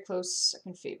was very close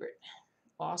second favorite.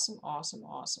 Awesome, awesome,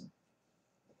 awesome.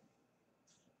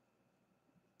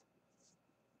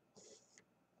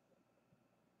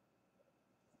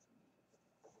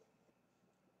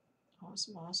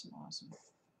 Awesome, awesome, awesome.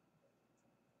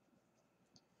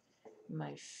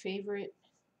 My favorite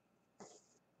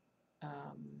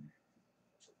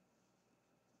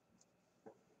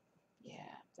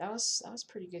yeah, that was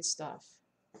pretty good stuff.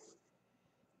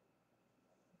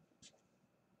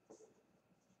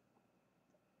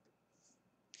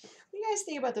 What do you guys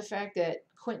think about the fact that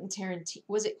Quentin Tarantino,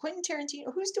 was it Quentin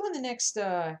Tarantino? Who's doing the next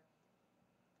Star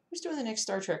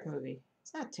Trek movie?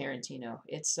 It's not Tarantino.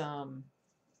 It's is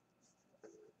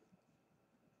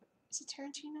it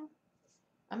Tarantino?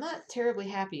 I'm not terribly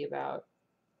happy about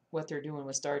what they're doing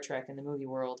with Star Trek in the movie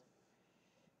world.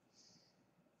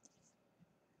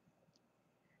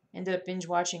 Ended up binge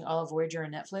watching all of Voyager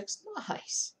on Netflix.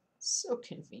 Nice. So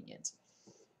convenient.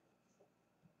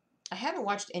 I haven't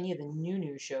watched any of the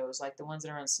new shows, like the ones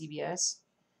that are on CBS.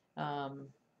 I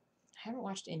haven't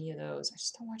watched any of those. I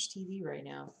just don't watch TV right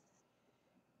now.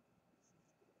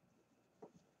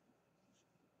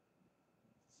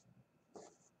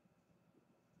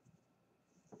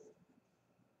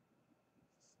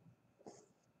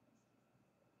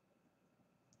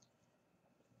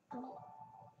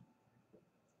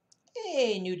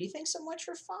 Hey, Nudie, thanks so much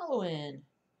for following.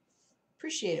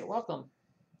 Appreciate it. Welcome.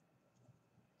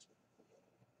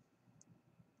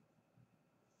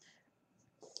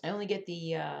 I only get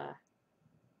the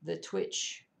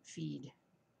Twitch feed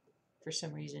for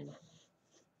some reason.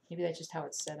 Maybe that's just how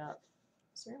it's set up.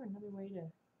 Is there another way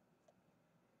to...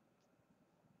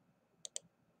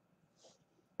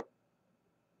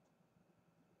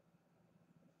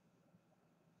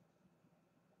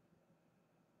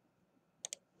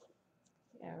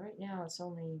 Yeah, right now it's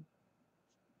only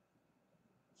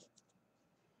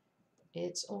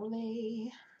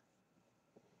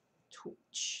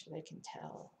Twitch that I can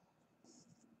tell.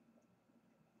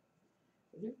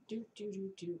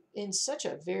 In such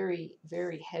a very,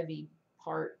 very heavy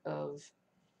part of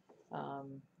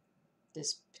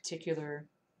this particular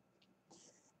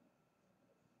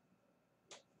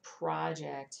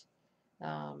project,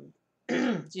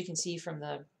 as you can see from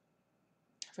the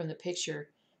picture,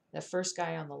 the first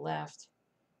guy on the left,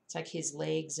 It's like his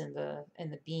legs and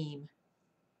the beam.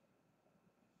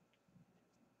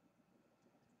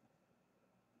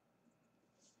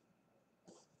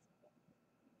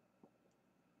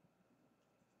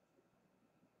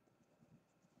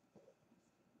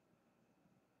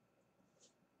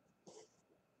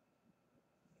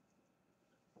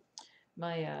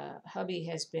 My hubby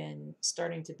has been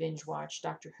starting to binge watch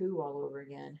Doctor Who all over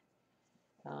again.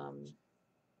 Um,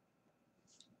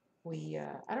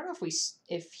 I don't know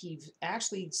if he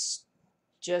actually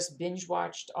just binge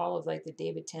watched all of like the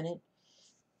David Tennant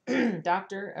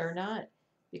Doctor or not,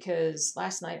 because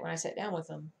last night when I sat down with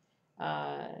him,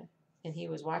 uh, and he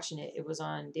was watching it, it was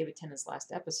on David Tennant's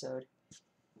last episode,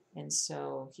 and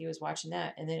so he was watching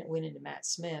that, and then it went into Matt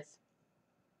Smith.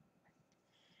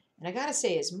 And I gotta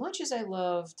say, as much as I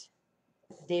loved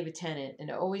David Tennant and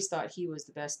always thought he was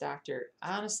the best Doctor,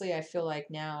 honestly, I feel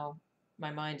like now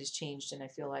my mind has changed, and I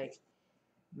feel like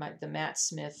the Matt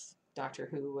Smith Doctor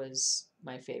Who was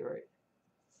my favorite.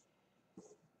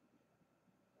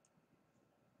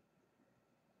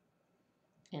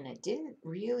 And I didn't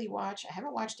really watch, I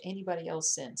haven't watched anybody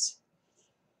else since.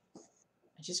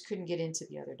 I just couldn't get into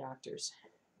the other Doctors.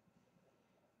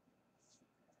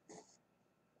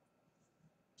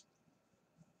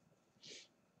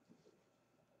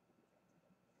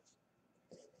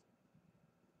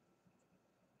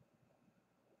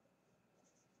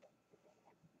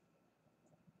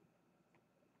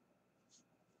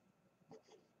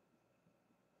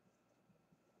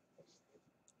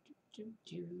 Do,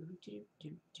 do, do,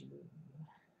 do, do.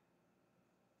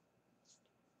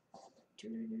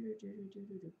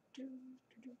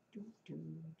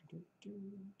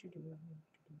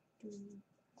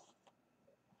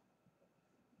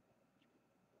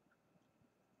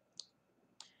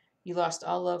 You lost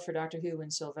all love for Doctor Who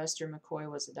when Sylvester McCoy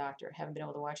was the Doctor. Haven't been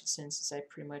able to watch it since I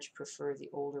pretty much prefer the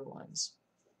older ones.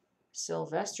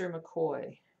 Sylvester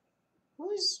McCoy.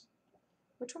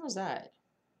 Which one was that?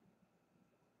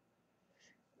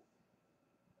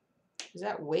 Was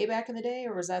that way back in the day,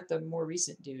 or was that the more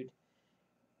recent dude?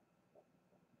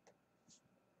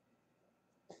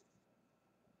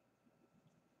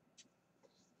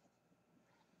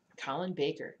 Colin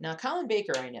Baker. Now, Colin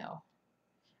Baker I know.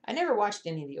 I never watched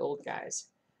any of the old guys.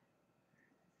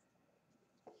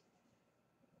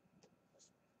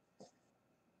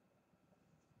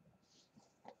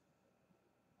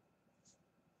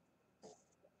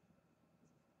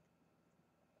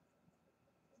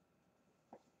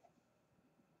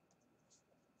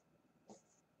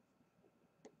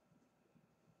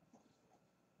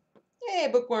 Hey,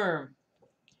 Bookworm.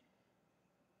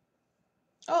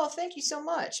 Oh, thank you so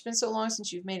much. It's been so long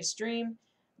since you've made a stream.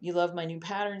 You love my new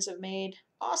patterns I've made.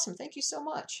 Awesome. Thank you so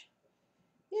much.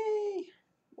 Yay.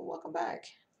 Well, welcome back.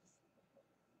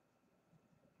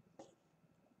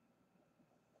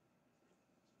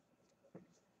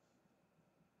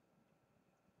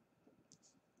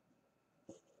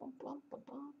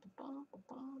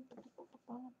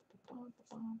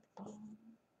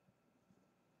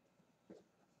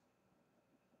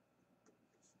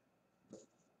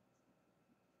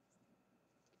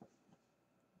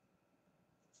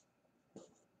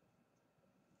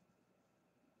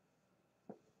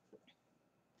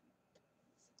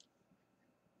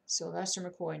 Sylvester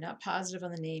McCoy, not positive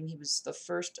on the name. He was the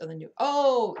first of the new.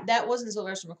 Oh, that wasn't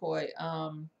Sylvester McCoy.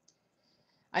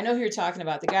 I know who you're talking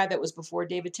about. The guy that was before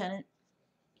David Tennant.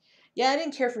 Yeah, I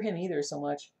didn't care for him either so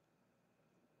much.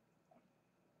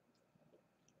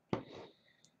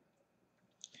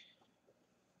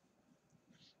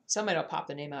 Somebody will pop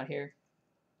the name out here.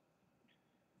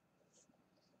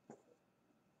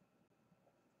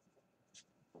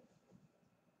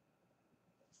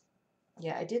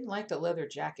 Yeah, I didn't like the leather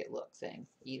jacket look thing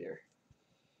either.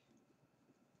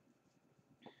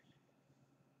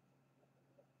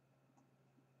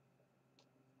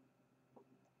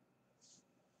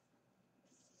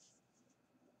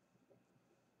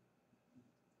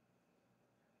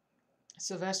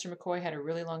 Sylvester McCoy had a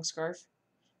really long scarf.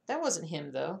 That wasn't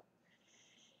him, though.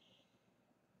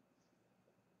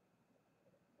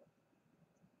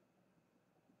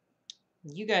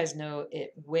 You guys know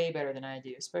it way better than I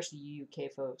do, especially you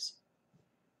UK folks.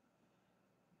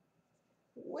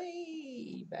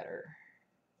 Way better.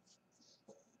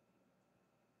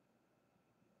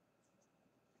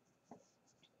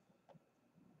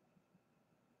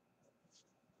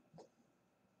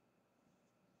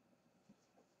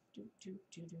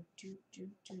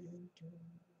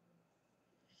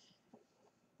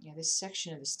 Yeah, this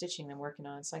section of the stitching I'm working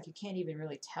on, it's like you can't even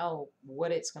really tell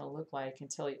what it's going to look like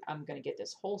until I'm going to get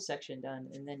this whole section done,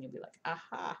 and then you'll be like,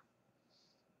 aha,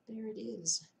 there it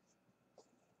is.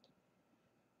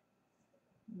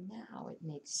 Now it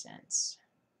makes sense.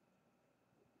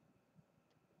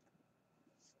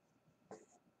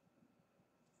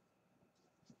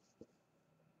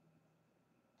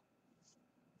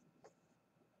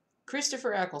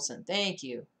 Christopher Eccleston, thank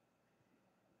you.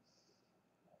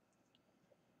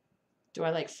 Do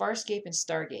I like Farscape and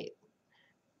Stargate?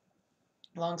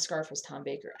 Long Scarf was Tom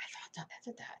Baker. I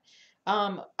thought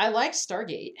that. I liked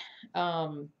Stargate.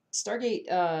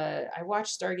 Stargate. I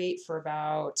watched Stargate for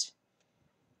about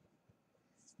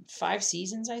 5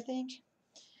 seasons, I think,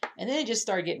 and then it just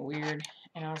started getting weird,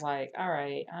 and I was like, all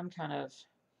right, I'm kind of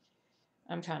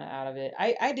out of it.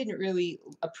 I didn't really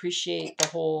appreciate the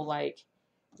whole like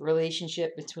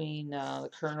relationship between the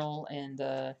Colonel and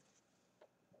the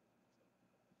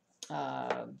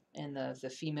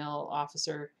female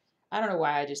officer. I don't know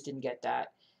why I just didn't get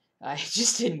that. I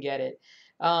just didn't get it.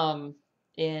 And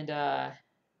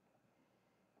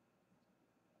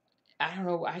I don't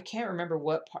know. I can't remember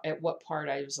at what part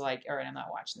I was like, all right, I'm not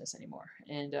watching this anymore.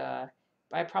 And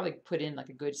I probably put in like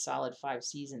a good solid 5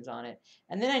 seasons on it.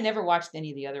 And then I never watched any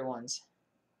of the other ones.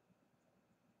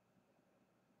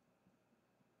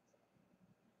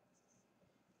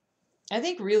 I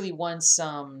think really once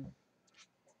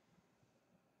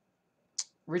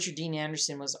Richard Dean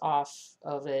Anderson was off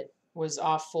of it, was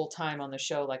off full time on the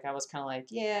show, like I was kind of like,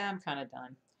 yeah, I'm kind of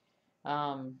done.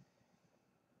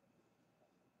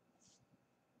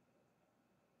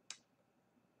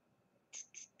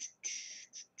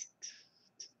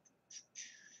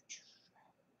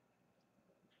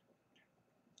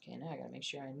 Okay, now I gotta make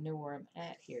sure I know where I'm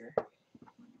at here,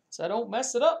 so I don't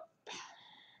mess it up.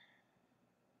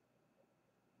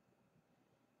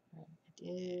 I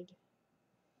did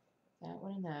that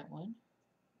one and that one.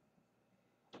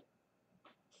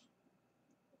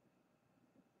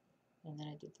 And then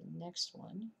I did the next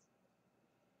one.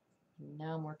 And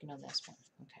now I'm working on this one.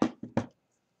 Okay.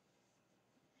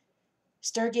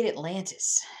 Stargate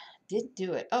Atlantis. Didn't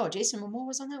do it. Oh, Jason Momoa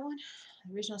was on that one?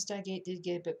 The original Stargate did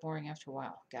get a bit boring after a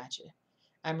while. Gotcha.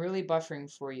 I'm really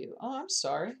buffering for you. Oh, I'm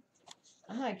sorry.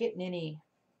 I'm not getting any.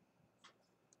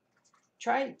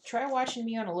 Try watching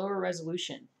me on a lower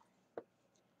resolution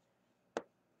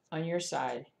on your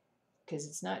side, because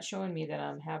it's not showing me that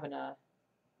I'm having a.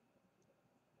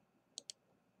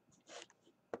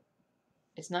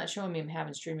 It's not showing me I'm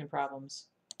having streaming problems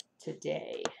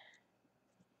today.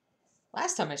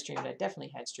 Last time I streamed, I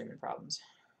definitely had streaming problems.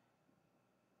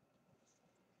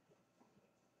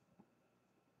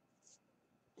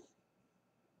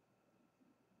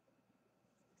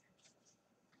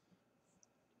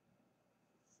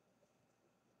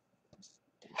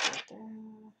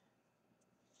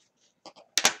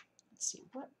 Let's see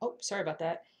what. Oh, sorry about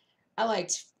that. I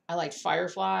liked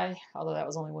Firefly, although that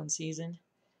was only 1 season.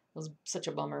 It was such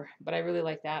a bummer, but I really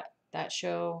like that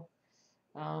show.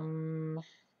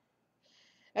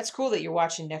 That's cool that you're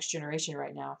watching Next Generation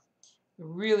right now.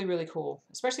 Really, really cool,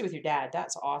 especially with your dad.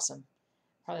 That's awesome.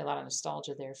 Probably a lot of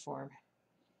nostalgia there for him.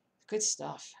 Good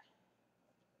stuff.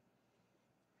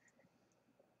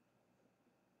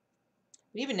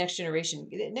 But even Next Generation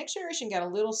got a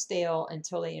little stale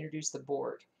until they introduced the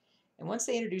Borg. And once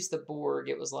they introduced the Borg,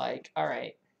 it was like, all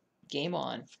right, game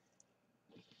on.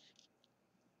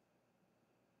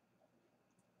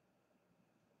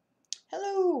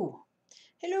 Hello.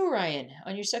 Hello, Ryan,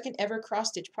 on your second ever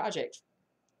cross-stitch project.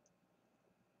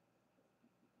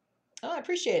 Oh, I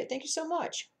appreciate it. Thank you so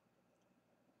much.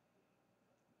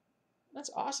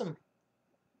 That's awesome.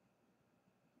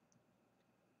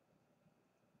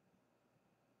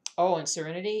 Oh, and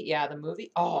Serenity? Yeah, the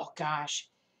movie? Oh, gosh.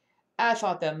 I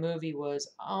thought that movie was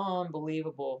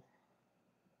unbelievable.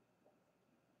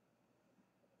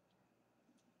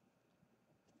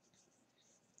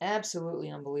 Absolutely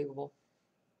unbelievable.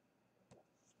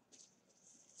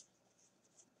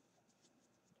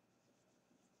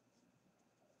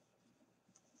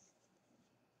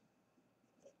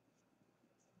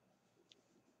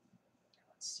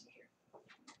 Let's see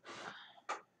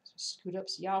here. Scoot up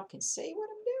so y'all can see what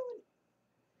I'm doing.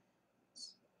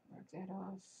 Let's mark that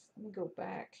off. Let me go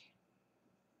back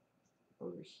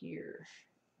over here.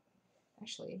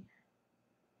 Actually,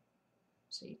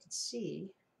 so you can see.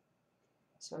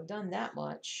 So I've done that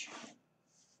much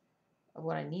of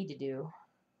what I need to do.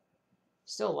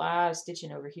 Still a lot of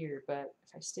stitching over here, but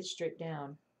if I stitch straight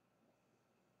down,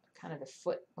 kind of the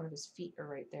foot, one of his feet are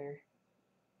right there.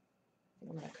 I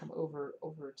think I'm going to come over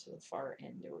to the far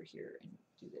end over here and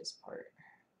do this part.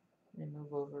 And then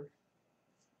move over.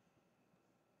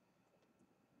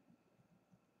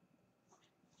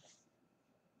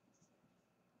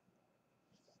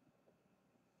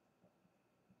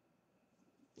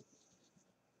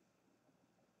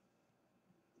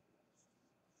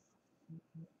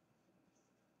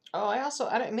 Oh,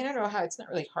 I mean, I don't know how, it's not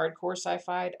really hardcore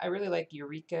sci-fi. I really like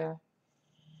Eureka,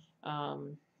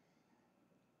 um,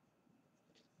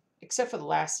 except for the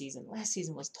last season. Last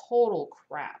season was total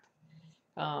crap.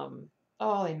 Um,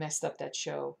 oh, they messed up that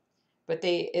show. But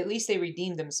at least they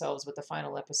redeemed themselves with the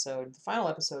final episode. The final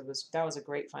episode was a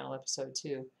great final episode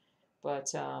too.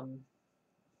 But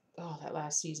oh, that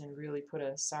last season really put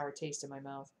a sour taste in my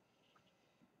mouth.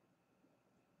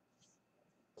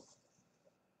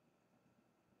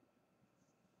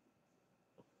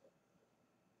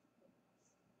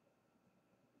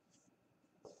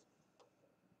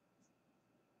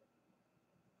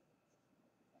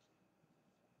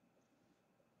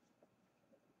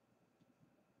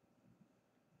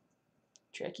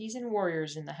 Trekkies and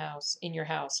warriors in the house, in your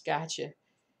house. Gotcha.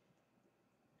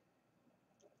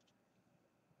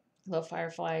 Love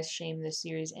Fireflies. Shame this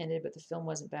series ended, but the film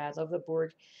wasn't bad. Love the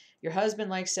Borg. Your husband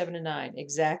likes 7 to 9.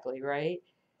 Exactly, right?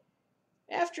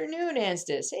 Afternoon,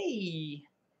 Anstis. Hey,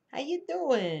 how you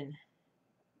doing?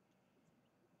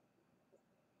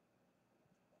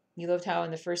 You loved how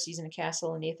in the first season of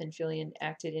Castle, Nathan Fillion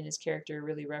acted in his character,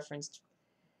 really referenced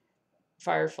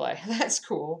Firefly. That's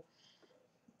cool.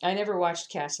 I never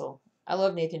watched Castle. I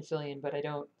love Nathan Fillion, but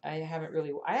I haven't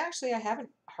really, I haven't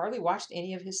hardly watched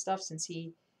any of his stuff since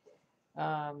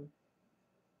um,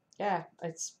 yeah,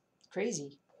 it's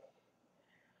crazy.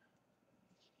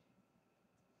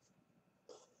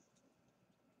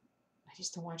 I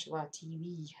just don't watch a lot of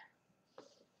TV.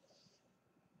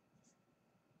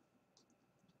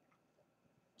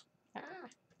 Ah.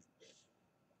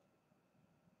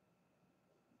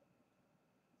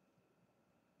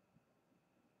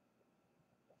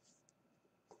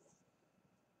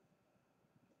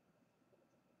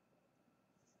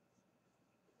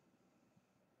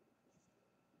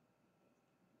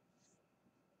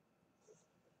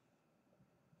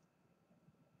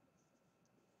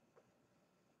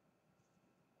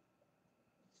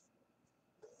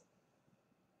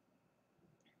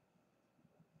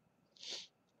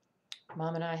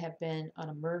 Mom and I have been on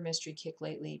a murder mystery kick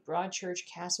lately. Broadchurch,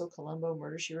 Castle, Colombo,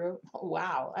 Murder She Wrote. Oh,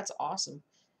 wow, that's awesome.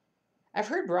 I've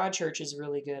heard Broadchurch is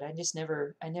really good. I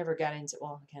never got into.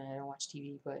 Well, again, I don't watch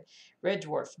TV, but Red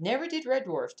Dwarf. Never did Red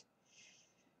Dwarf.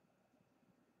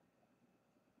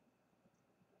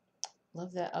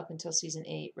 Love that up until season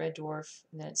 8, Red Dwarf,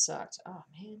 and then it sucked. Oh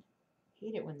man,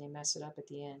 hate it when they mess it up at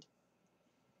the end.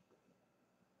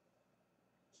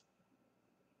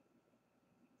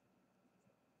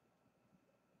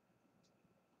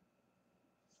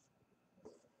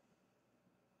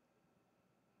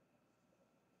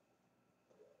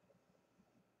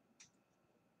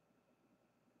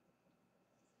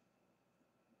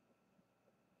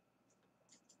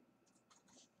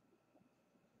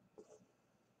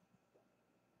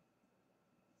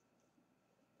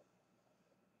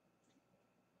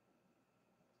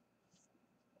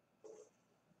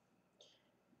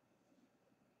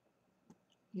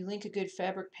 You link a good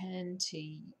fabric pen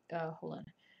to hold on.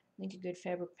 Link a good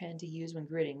fabric pen to use when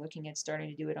gridding. Looking at starting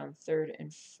to do it on third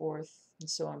and fourth and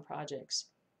so on projects.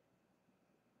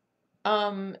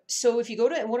 So if you go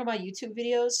to one of my YouTube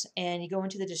videos and you go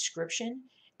into the description,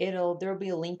 there'll be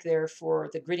a link there for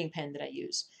the gridding pen that I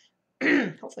use.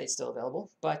 Hopefully it's still available,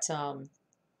 but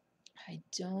I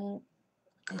don't.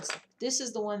 This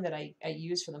is the one that I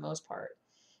use for the most part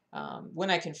when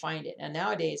I can find it. And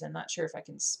nowadays, I'm not sure if I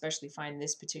can especially find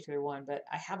this particular one, but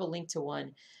I have a link to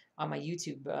one on my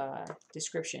YouTube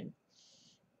description.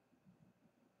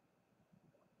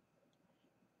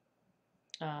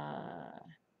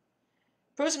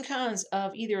 Pros and cons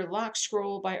of either Lock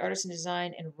Scroll by Artisan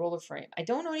Design and Roller Frame. I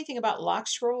don't know anything about Lock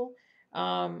Scroll.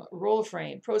 Roller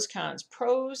Frame. Pros, cons.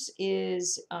 Pros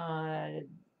is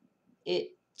it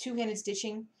two-handed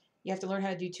stitching. You have to learn how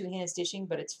to do two-handed stitching,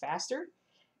 but it's faster.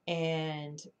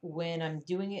 And when I'm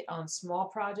doing it on small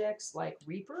projects like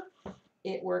Reaper,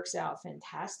 it works out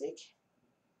fantastic.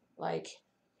 Like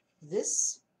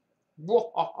this.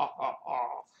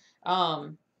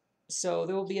 Um, so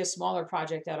there will be a smaller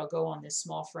project that'll go on this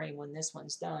small frame when this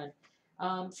one's done.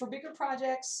 For bigger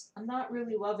projects, I'm not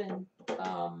really loving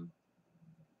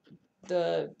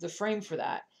the frame for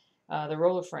that, the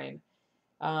roller frame.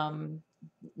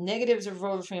 Negatives of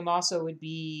roller frame also would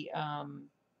be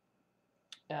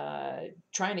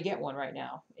trying to get one right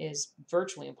now is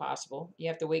virtually impossible. You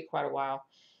have to wait quite a while.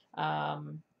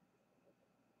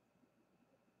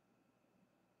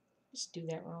 Just do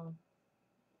that wrong.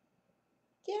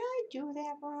 Did I do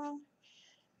that wrong?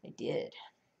 I did.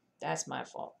 That's my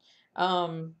fault. But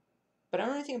I don't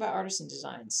know anything about Artisan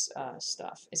Designs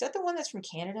stuff. Is that the one that's from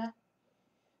Canada?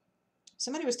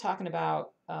 Somebody was talking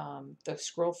about the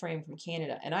scroll frame from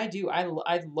Canada, and I do. I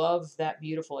love that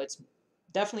beautiful. It's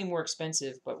definitely more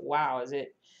expensive, but wow,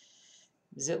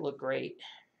 does it look great?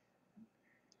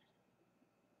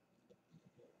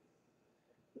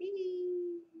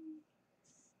 Whee!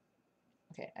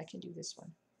 Okay, I can do this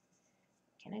one.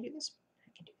 Can I do this?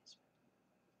 I can do this one.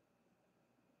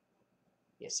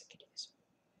 Yes, I can do this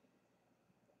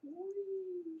one. Whee!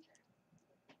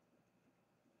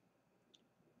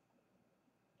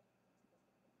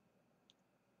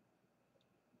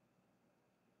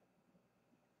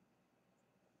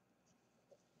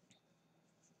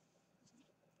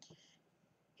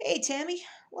 Hey, Tammy,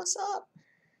 what's up?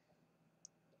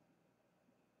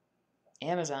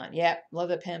 Amazon. Yep, love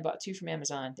that pen. Bought 2 from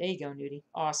Amazon. There you go, Nudie.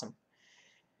 Awesome.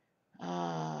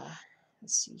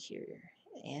 Let's see here.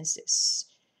 Ansys.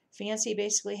 Fancy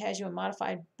basically has you a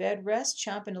modified bed rest,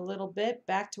 chomping a little bit,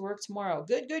 back to work tomorrow.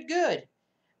 Good, good, good.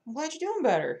 I'm glad you're doing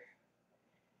better.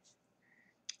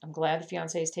 I'm glad the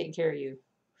fiance is taking care of you.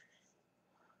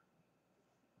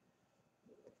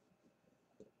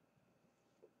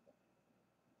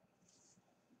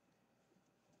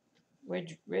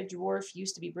 Red Dwarf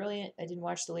used to be brilliant. I didn't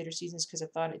watch the later seasons because I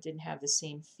thought it didn't have the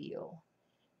same feel.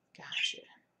 Gotcha.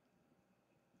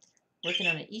 Working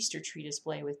on an Easter tree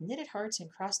display with knitted hearts and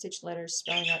cross-stitched letters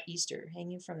spelling out Easter,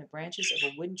 hanging from the branches of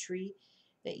a wooden tree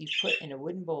that you've put in a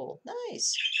wooden bowl.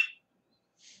 Nice.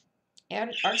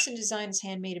 Artisan Design is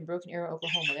handmade in Broken Arrow,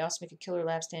 Oklahoma. They also make a killer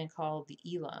lab stand called the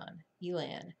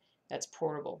Elan. That's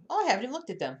portable. Oh, I haven't even looked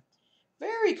at them.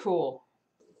 Very cool.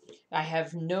 I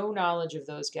have no knowledge of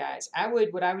those guys.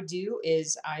 What I would do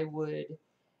is I would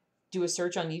do a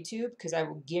search on YouTube because I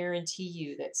will guarantee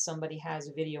you that somebody has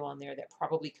a video on there that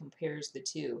probably compares the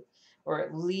two, or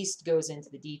at least goes into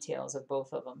the details of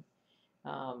both of them.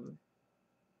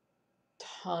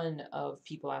 Ton of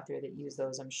people out there that use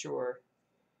those, I'm sure.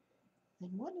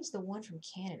 And what is the one from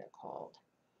Canada called?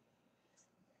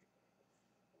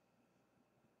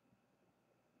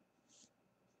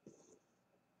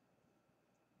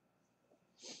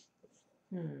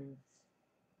 Hmm.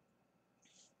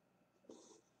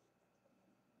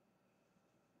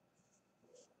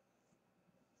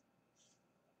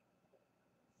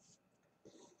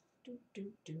 Do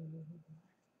do do.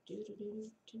 Do do do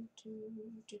do do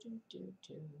do do do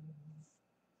do.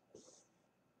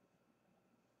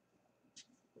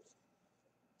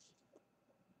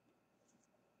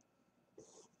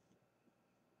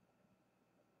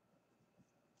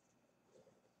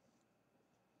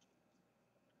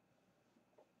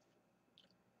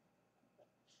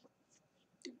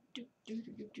 Do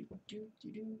do do do do do do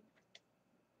do.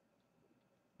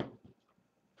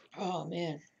 Oh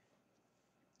man,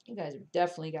 you guys have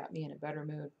definitely got me in a better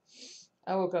mood.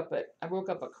 I woke up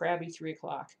a crabby 3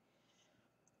 o'clock,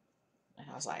 and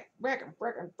I was like, "Breaking,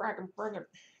 breaking, breaking, breaking."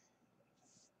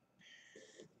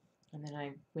 And then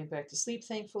I went back to sleep,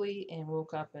 thankfully, and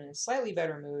woke up in a slightly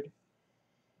better mood.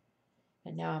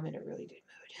 And now I'm in a really good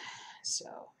mood.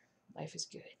 So, life is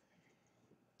good.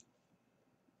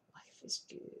 Life is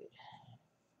good.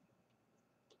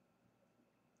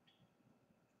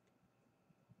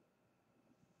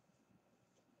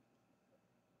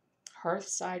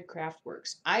 Hearthside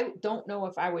Craftworks. I don't know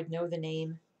if I would know the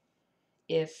name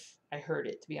if I heard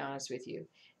it, to be honest with you.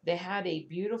 They had it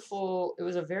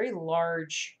was a very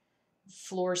large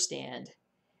floor stand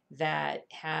that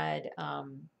had, I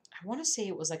want to say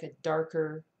it was like a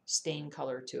darker stain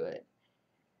color to it.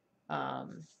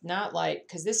 Not like,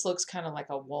 because this looks kind of like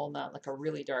a walnut, like a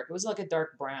really dark, it was like a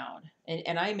dark brown.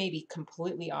 And I may be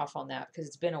completely off on that because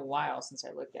it's been a while since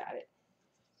I looked at it.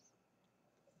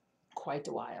 Quite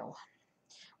a while.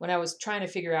 When I was trying to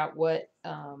figure out what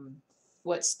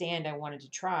stand I wanted to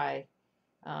try,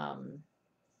 um,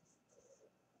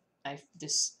 I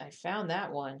found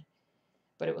that one,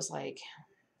 but it's like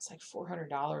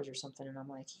 $400 or something, and I'm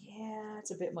like, yeah, it's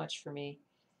a bit much for me.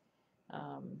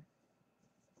 Um,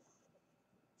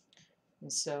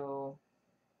 and so,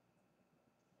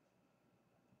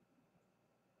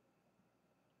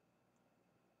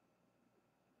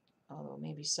 although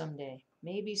maybe someday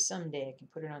I can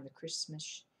put it on the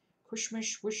Christmas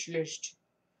wish list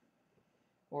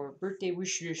or birthday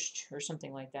wish list or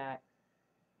something like that.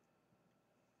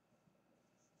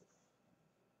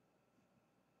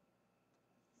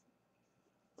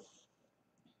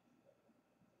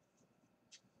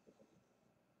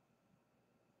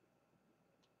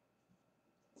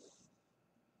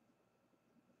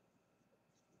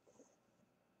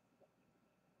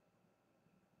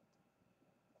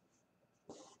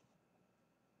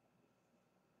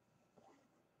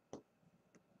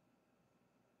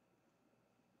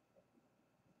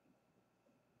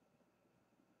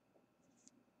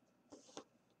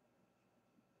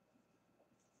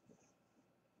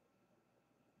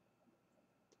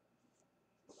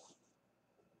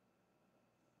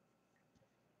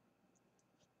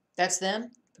 That's them.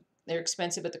 They're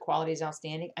expensive, but the quality is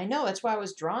outstanding. I know, that's why I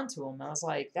was drawn to them. I was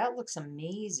like, that looks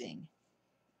amazing.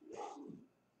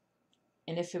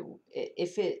 And it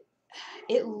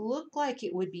looked like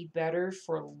it would be better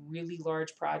for really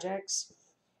large projects.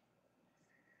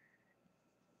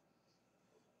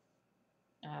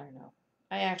 I don't know.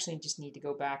 I actually just need to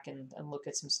go back and look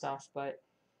at some stuff, but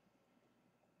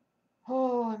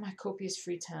oh, my copious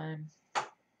free time.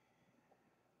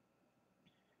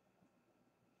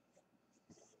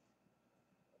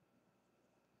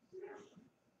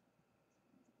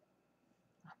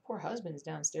 Poor husband's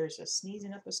downstairs just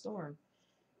sneezing up a storm.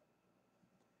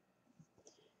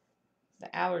 The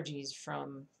allergies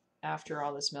from after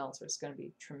all this melts, it's going to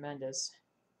be tremendous.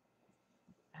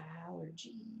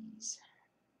 Allergies.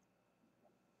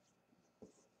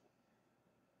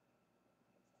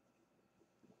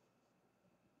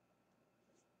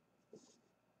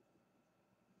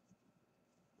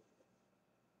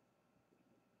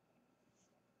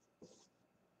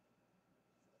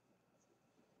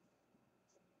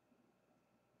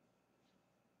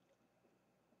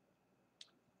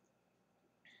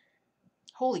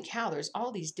 Holy cow, there's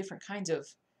all these different kinds of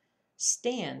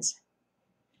stands.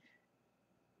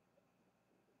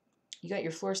 You got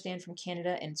your floor stand from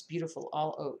Canada, and it's beautiful,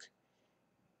 all oak.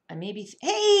 I may be,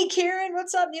 hey Karen,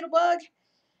 what's up, Needlebug?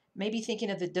 Maybe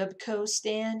thinking of the Dubco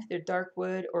stand. They're dark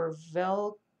wood, or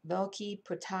Velke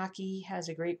Potaki has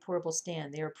a great portable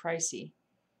stand. They are pricey.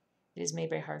 It is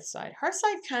made by Hearthside.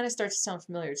 Hearthside kind of starts to sound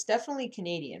familiar. It's definitely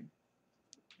Canadian.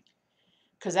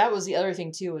 Because that was the other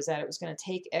thing too, was that it was going to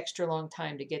take extra long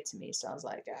time to get to me. So I was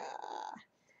like,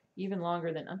 even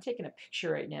longer than, I'm taking a picture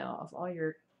right now of all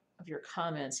your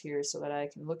comments here so that I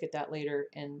can look at that later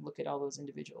and look at all those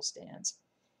individual stands.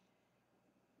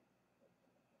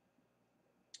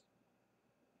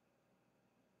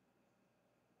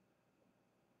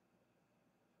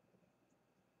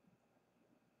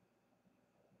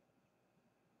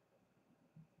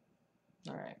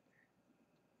 All right.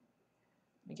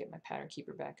 Let me get my pattern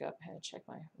keeper back up. I had to check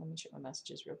let me check my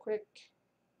messages real quick.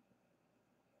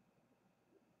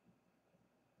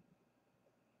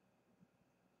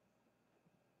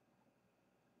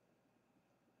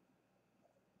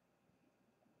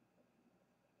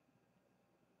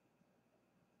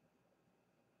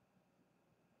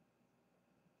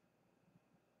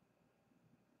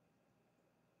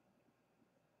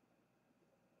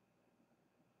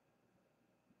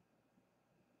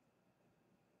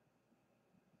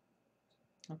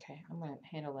 Okay, I'm going to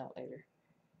handle that later.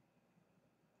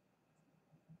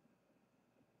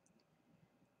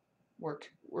 Work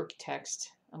text.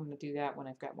 I'm going to do that when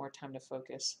I've got more time to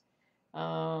focus.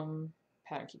 Pattern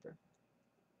keeper.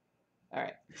 All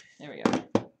right, there we go.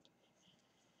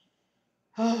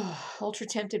 Oh, ultra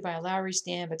tempted by a Lowry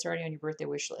stand, but it's already on your birthday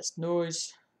wish list.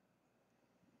 Noise.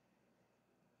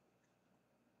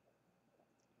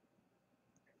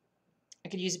 I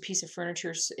could use a piece of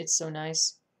furniture. It's so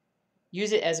nice.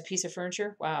 Use it as a piece of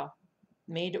furniture. Wow.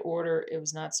 Made to order. It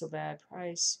was not so bad.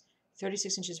 Price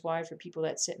 36 inches wide for people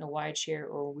that sit in a wide chair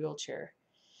or a wheelchair.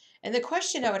 And the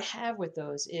question I would have with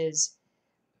those is,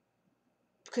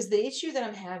 because the issue that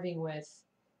I'm having with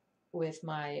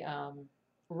my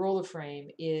roller frame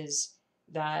is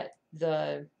that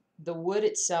the wood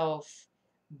itself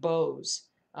bows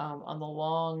on the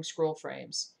long scroll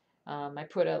frames. I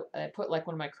put like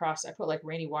one of my crofts. I put like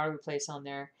Rainy Waterloo Place on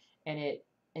there, and it,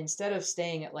 instead of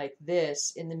staying at like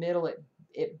this in the middle,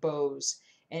 it bows,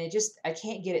 and I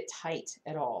can't get it tight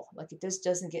at all. Like it just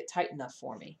doesn't get tight enough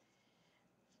for me.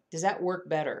 Does that work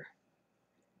better?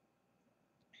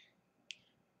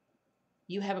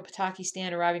 You have a Pataki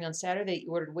stand arriving on Saturday that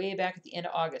you ordered way back at the end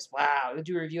of August. Wow, you'll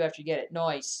do a review after you get it.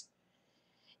 Nice.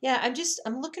 Yeah,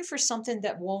 I'm looking for something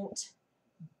that won't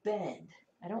bend.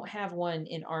 I don't have one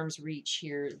in arm's reach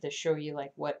here to show you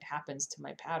like what happens to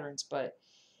my patterns, but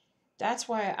that's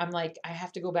why I'm like, I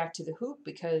have to go back to the hoop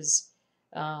because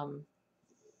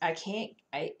I can't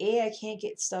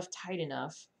get stuff tight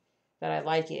enough that I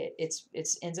like it.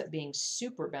 It's ends up being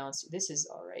super bouncy. This is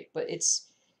all right, but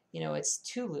it's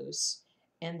too loose.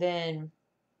 And then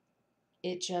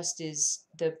it just is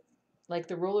like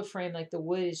the roller frame, like the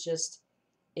wood is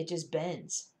it just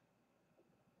bends.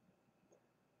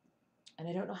 And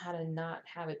I don't know how to not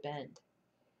have it bend.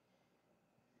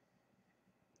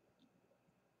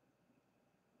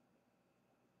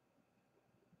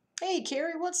 Hey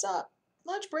Carrie, what's up?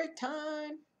 Lunch break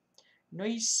time.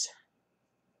 Nice.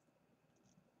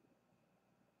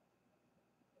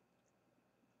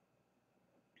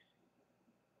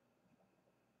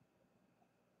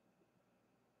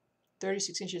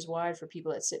 $36 inches wide for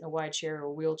people that sit in a wide chair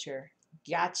or wheelchair.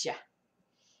 Gotcha.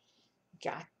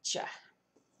 Gotcha.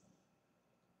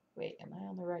 Wait, am I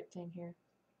on the right thing here?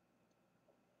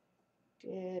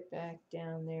 Get back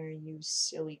down there, you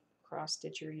silly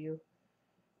cross-stitcher, you.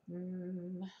 There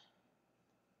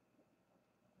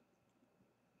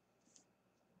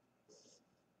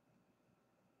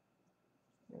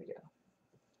we go.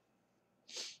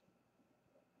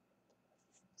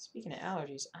 Speaking of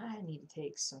allergies, I need to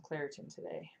take some Claritin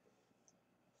today.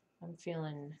 I'm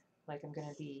feeling like I'm going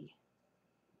to be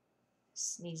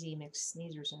sneezy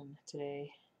McSneezerson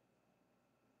today.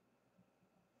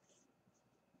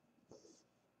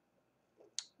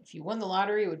 If you won the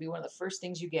lottery, it would be one of the first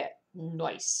things you get.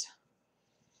 Nice.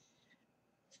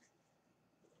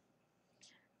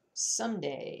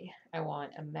 Someday, I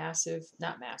want a massive,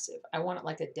 not massive, I want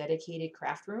like a dedicated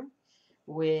craft room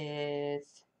with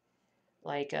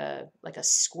like a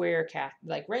square craft.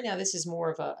 Like right now, this is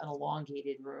more of an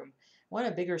elongated room. I want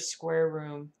a bigger square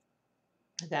room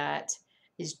that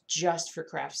is just for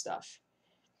craft stuff.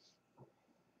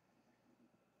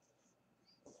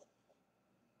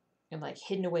 And like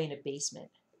hidden away in a basement.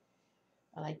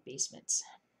 I like basements.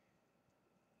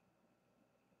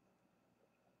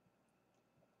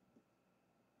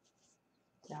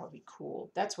 That would be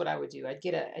cool. That's what I would do. I'd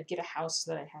get a house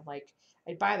that I had like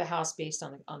I'd buy the house based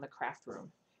on the craft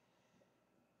room.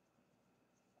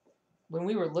 When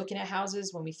we were looking at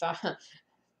houses, when we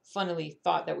funnily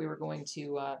thought that we were going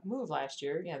to move last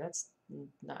year, yeah, that's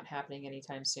not happening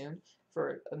anytime soon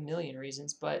for a million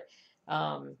reasons. But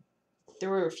there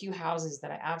were a few houses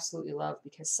that I absolutely loved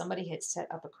because somebody had set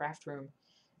up a craft room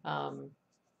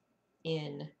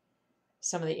in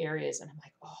some of the areas, and I'm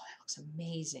like, oh, that looks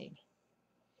amazing.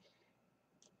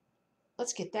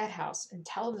 Let's get that house and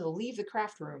tell them to leave the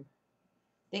craft room.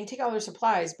 They can take all their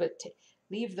supplies, but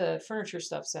leave the furniture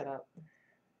stuff set up.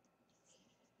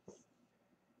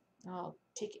 I'll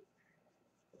take it.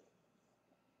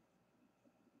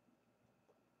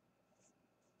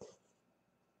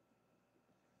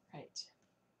 Right.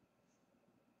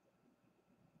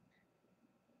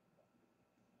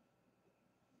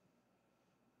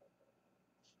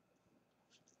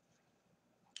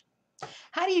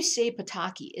 How do you say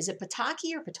Pataki? Is it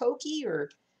Pataki or Patoki or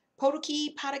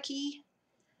Potoki, Pataki?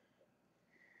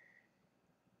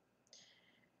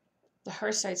 The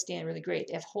Hearthside stand, really great.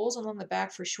 They have holes along the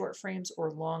back for short frames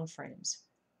or long frames.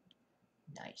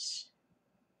 Nice.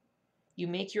 You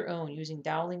make your own using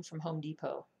doweling from Home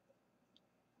Depot.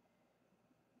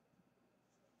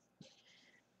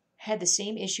 Had the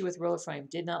same issue with roller frame.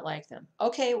 Did not like them.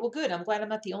 Okay, well, good. I'm glad I'm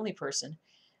not the only person.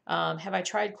 Have I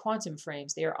tried quantum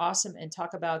frames? They are awesome and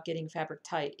talk about getting fabric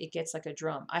tight. It gets like a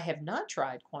drum. I have not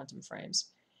tried quantum frames.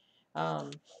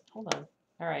 Hold on.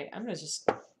 All right, I'm going to just,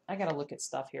 I got to look at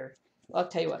stuff here. Well, I'll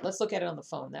tell you what, let's look at it on the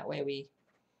phone. That way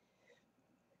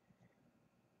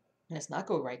let's not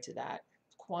go right to that.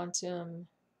 Quantum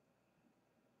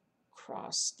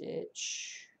cross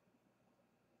stitch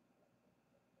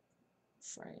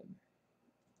frame.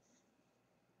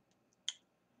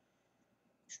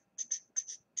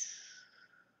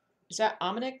 Is that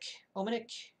Omnic?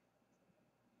 Omnic?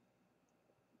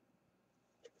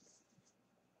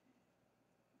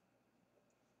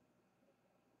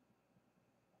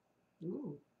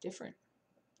 Ooh, different.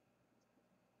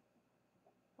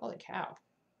 Holy cow.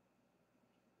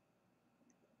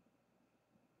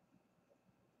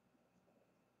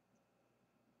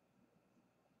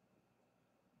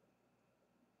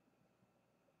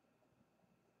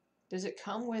 Does it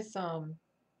come with,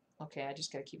 okay, I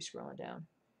just gotta keep scrolling down.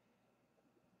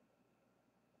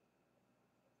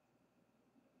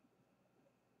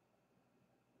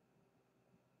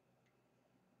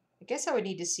 I guess I would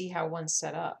need to see how one's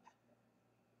set up.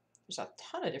 There's a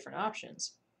ton of different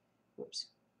options. Whoops.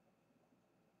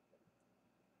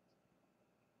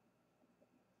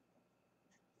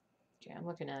 Okay, I'm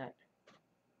looking at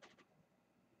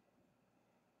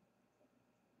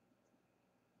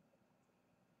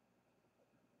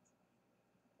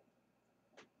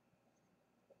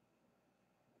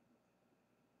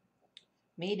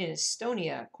made in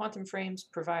Estonia. Quantum frames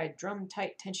provide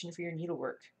drum-tight tension for your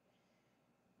needlework.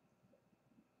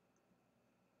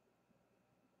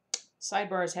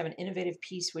 Sidebars have an innovative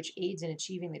piece which aids in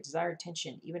achieving the desired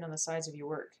tension, even on the sides of your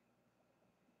work.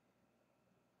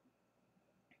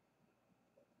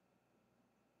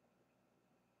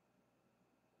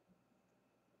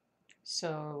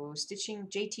 So,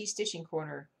 JT Stitching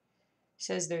Corner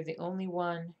says they're the only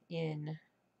one in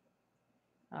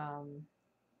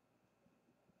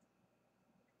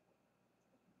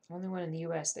only one in the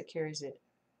U.S. that carries it.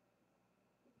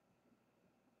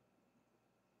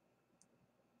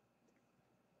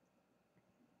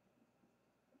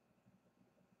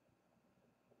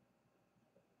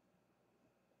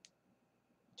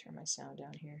 Turn my sound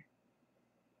down here.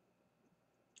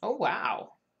 Oh,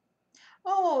 wow.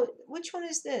 Oh, which one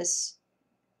is this?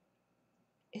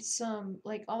 It's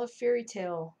like all the fairy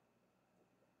tale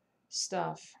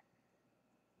stuff.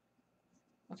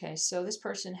 Okay, so this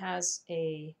person has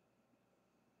a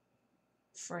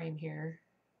frame here.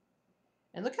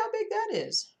 And look how big that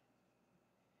is.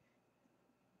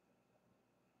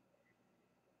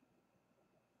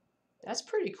 That's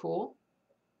pretty cool.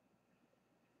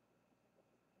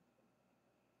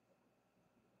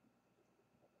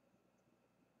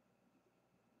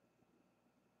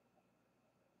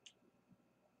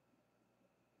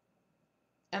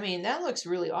 I mean, that looks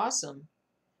really awesome.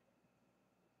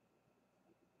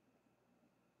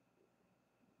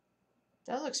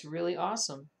 That looks really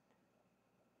awesome.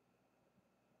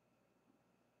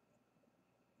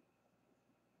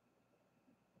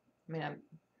 I mean,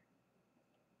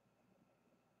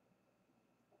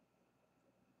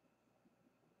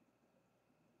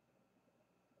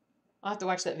 I'll have to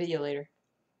watch that video later.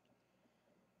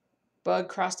 Bug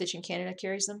Cross Stitch in Canada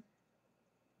carries them.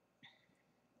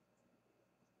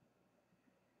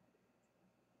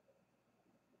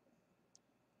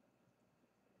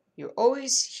 You're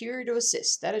always here to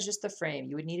assist. That is just the frame.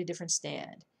 You would need a different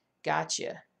stand.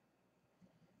 Gotcha.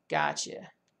 Gotcha.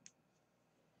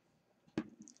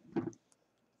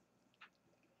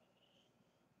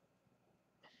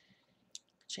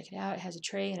 Check it out. It has a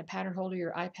tray and a pattern holder.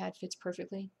 Your iPad fits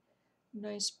perfectly.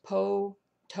 Nice Potoki.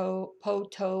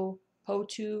 How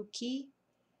do you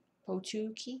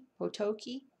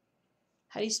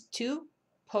two?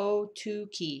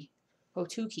 Potuki.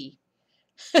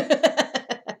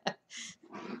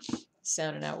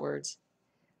 Sounding out words.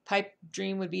 Pipe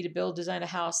dream would be to design a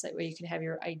house. That way you can have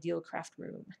your ideal craft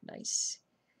room. Nice.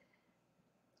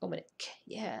 Ominic.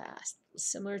 Yeah.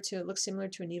 Looks similar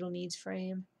to a Needle Needs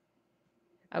frame.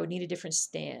 I would need a different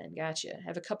stand. Gotcha. I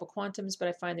have a couple quantums, but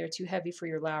I find they're too heavy for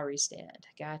your Lowry stand.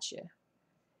 Gotcha.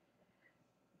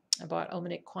 I bought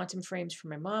Ominic quantum frames for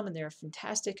my mom, and they're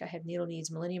fantastic. I have Needle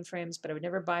Needs Millennium frames, but I would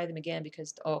never buy them again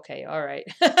because... Okay, all right.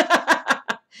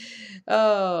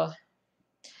 Oh.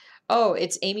 Oh,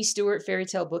 it's Amy Stewart Fairy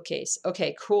Tale Bookcase.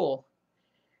 Okay, cool.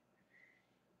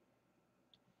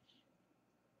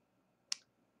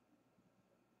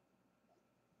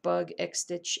 Bug X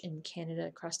Stitch in Canada,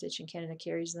 Cross Stitch in Canada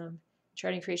carries them.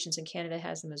 Charting Creations in Canada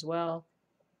has them as well.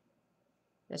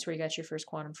 That's where you got your first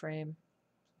quantum frame.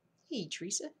 Hey,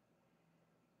 Teresa.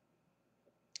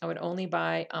 I would only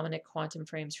buy Ominic quantum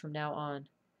frames from now on.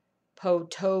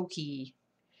 Potoki.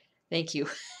 Thank you.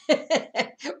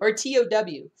 Or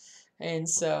TOW. And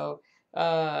so,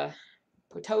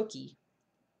 Potoki.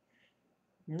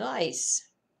 Nice.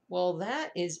 Well,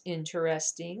 that is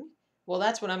interesting. Well,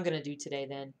 that's what I'm going to do today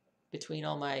then, between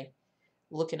all my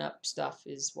looking up stuff,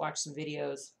 is watch some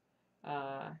videos,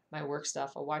 my work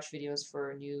stuff. I'll watch videos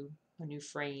for a new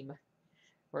frame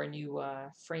or a new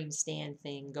frame stand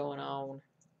thing going on.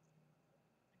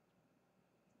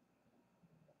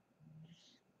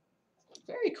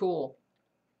 Very cool.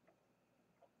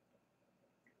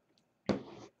 I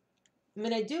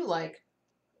mean, I do like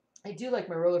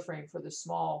my roller frame for the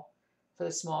small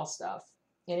stuff,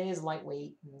 and it is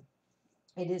lightweight and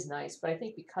it is nice. But I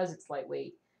think because it's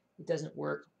lightweight, it doesn't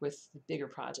work with the bigger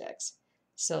projects.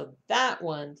 So that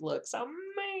one looks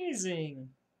amazing.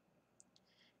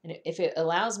 And if it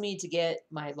allows me to get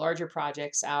my larger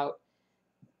projects out,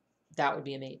 that would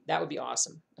be amazing. That would be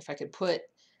awesome. If I could put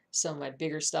some of my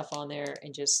bigger stuff on there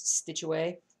and just stitch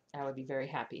away, I would be very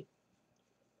happy.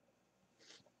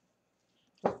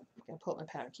 Oh, I'm going to pull up my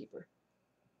pattern keeper.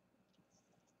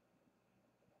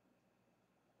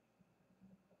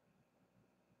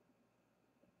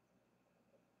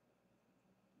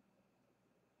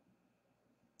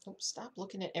 Oh, stop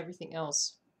looking at everything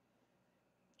else,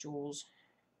 Jules.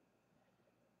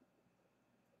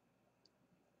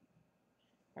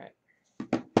 All right.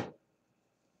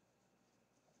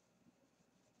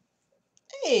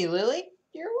 Hey, Lily.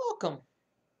 You're welcome.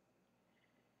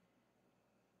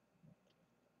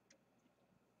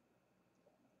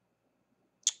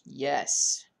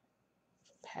 Yes.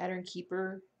 Pattern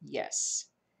keeper, yes.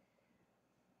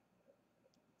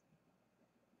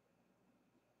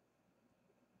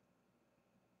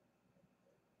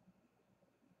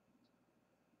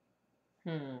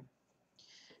 Baba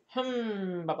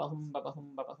hum, baba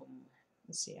hum, baba hum.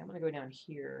 Let's see, I'm going to go down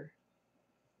here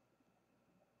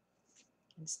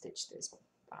and stitch this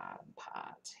bottom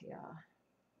part. Yeah.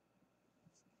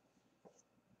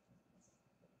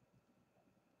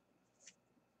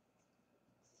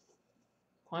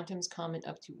 Quantums comment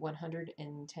up to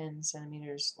 110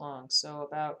 centimeters long. So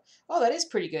about, oh, that is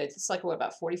pretty good. It's like, what,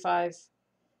 about 45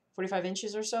 45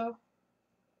 inches or so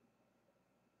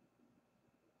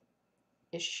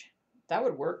ish. That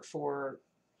would work for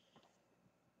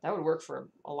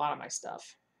a lot of my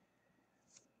stuff.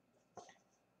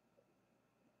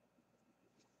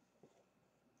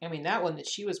 I mean, that one that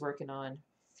she was working on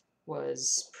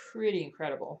was pretty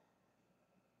incredible.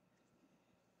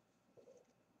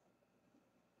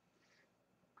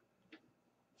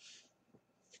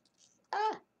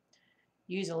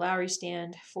 Use a Lowry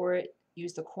stand for it.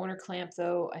 Use the corner clamp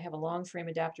though. I have a long frame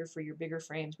adapter for your bigger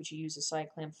frames, but you use a side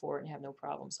clamp for it and have no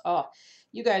problems. Oh,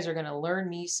 you guys are going to learn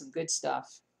me some good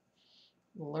stuff.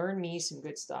 Learn me some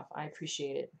good stuff. I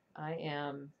appreciate it. I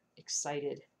am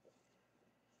excited.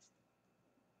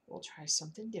 We'll try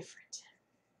something different.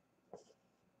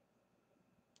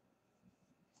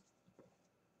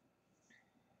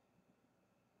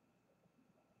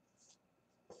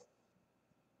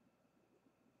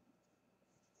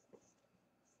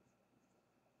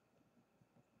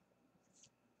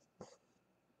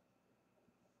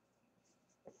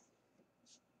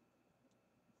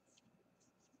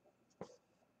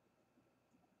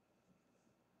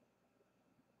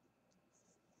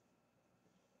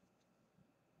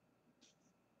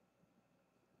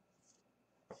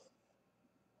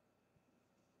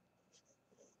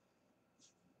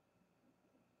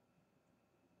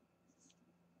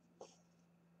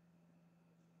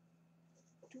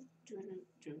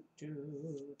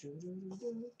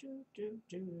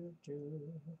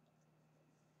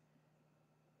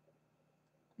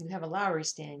 You have a Lowry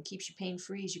stand. Keeps you pain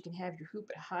free as you can have your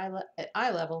hoop at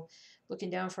eye level. Looking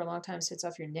down for a long time sets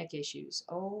off your neck issues.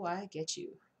 Oh, I get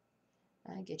you.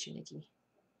 I get you, Nikki.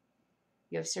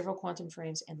 You have several quantum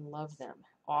frames and love them.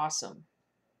 Awesome.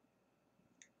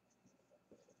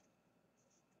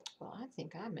 Well, I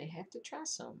think I may have to try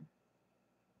some.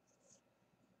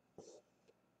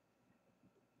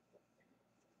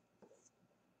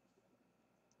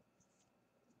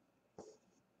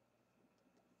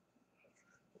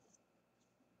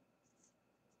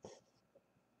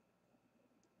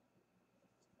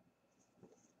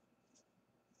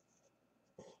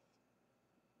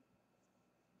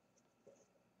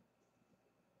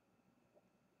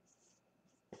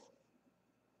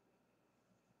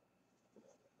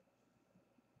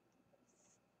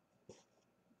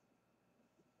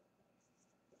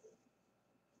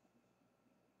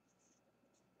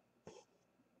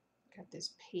 Got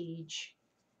this page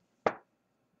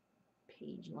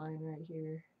line right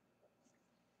here.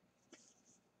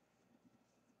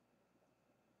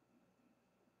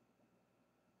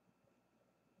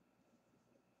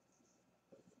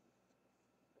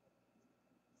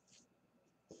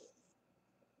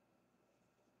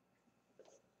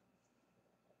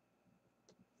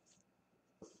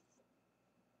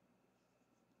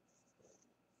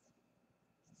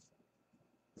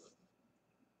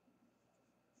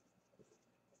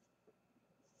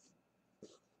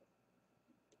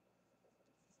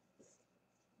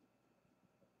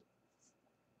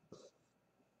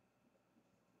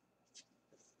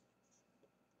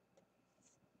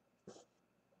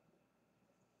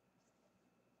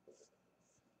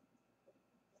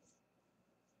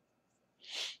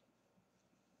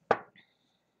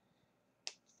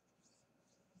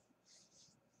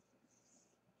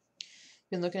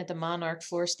 Been looking at the Monarch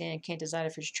floor stand. Can't decide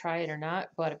if I should try it or not,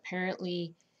 but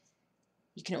apparently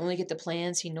you can only get the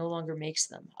plans. He no longer makes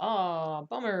them. Oh,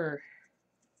 bummer.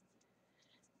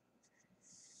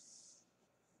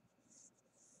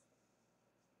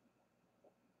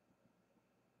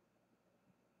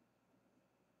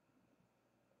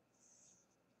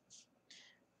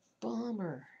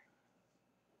 Bummer.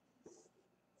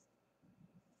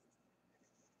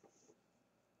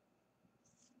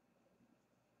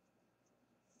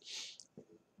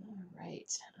 All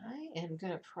right, I am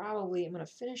gonna I'm gonna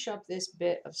finish up this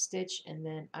bit of stitch, and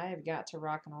then I have got to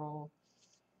rock and roll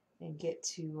and get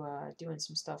to doing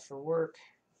some stuff for work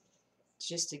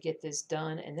just to get this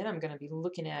done, and then I'm gonna be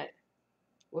looking at,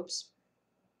 whoops,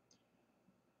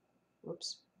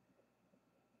 whoops,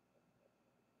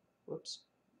 whoops,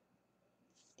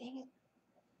 dang it,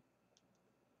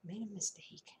 made a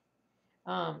mistake.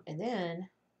 And then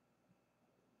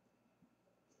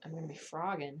I'm gonna be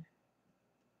frogging.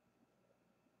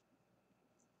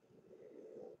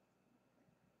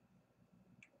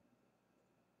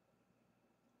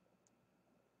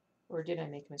 Or did I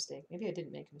make a mistake? Maybe I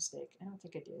didn't make a mistake. I don't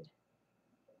think I did.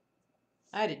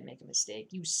 I didn't make a mistake.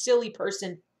 You silly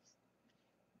person.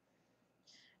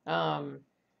 Yeah,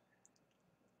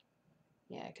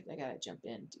 because I gotta jump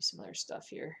in and do some other stuff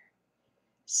here.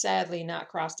 Sadly, not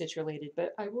cross-stitch related,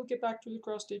 but I will get back to the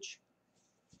cross-stitch.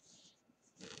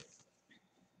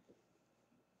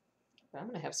 But I'm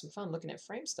going to have some fun looking at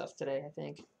frame stuff today, I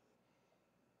think.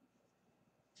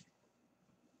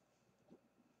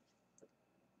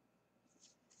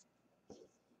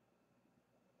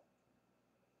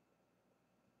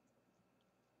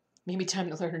 Maybe time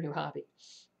to learn a new hobby.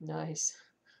 Nice.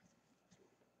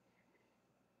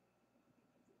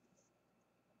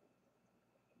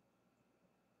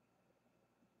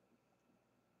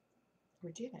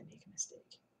 Or did I make a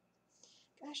mistake?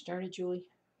 Gosh darn it, Julie.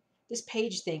 This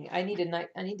page thing, I need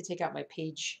to take out my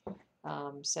page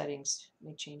settings.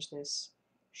 Let me change this.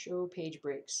 Show page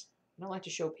breaks. I don't like to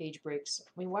show page breaks.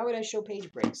 I mean, why would I show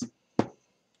page breaks? I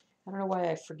don't know why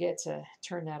I forget to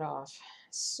turn that off.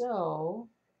 So,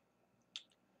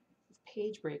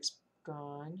 page breaks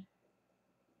gone.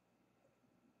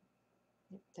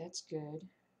 Yep, that's good.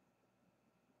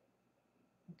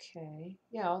 Okay.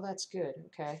 Yeah, all that's good.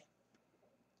 Okay.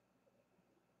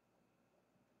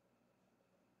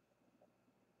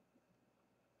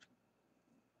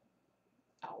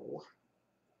 Ow.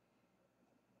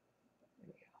 There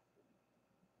we go.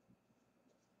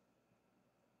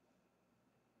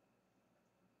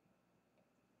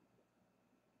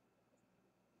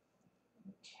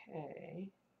 Okay.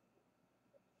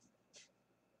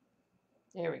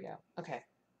 There we go. Okay.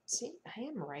 See, I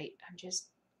am right. I'm just,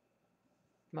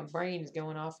 my brain is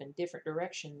going off in different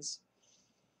directions.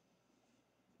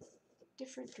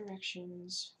 Different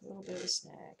directions. A little bit of a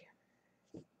snag.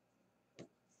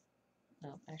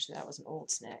 No, actually, that was an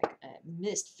old snag. I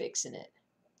missed fixing it.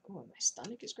 Oh, my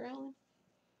stomach is growling.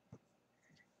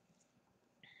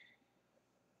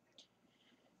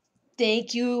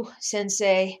 Thank you,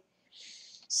 Sensei.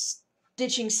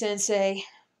 Stitching Sensei.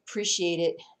 Appreciate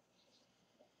it.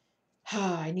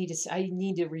 I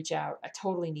need to reach out. I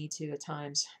totally need to at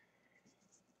times.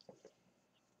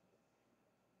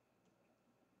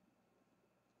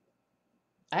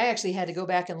 I actually had to go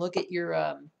back and look at your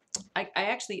I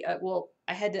actually well,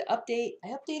 I had to update. I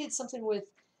updated something with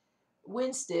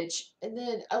WinStitch, and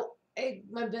then I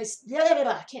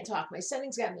can't talk. My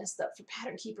settings got messed up for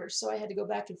Pattern Keeper, so I had to go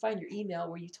back and find your email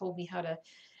where you told me how to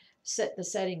set the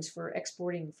settings for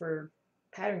exporting for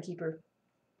Pattern Keeper.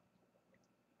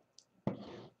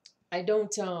 I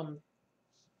don't I oh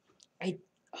man,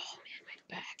 my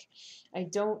back. I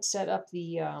don't set up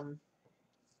the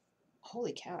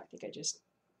holy cow, I think I just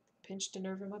pinched a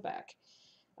nerve in my back.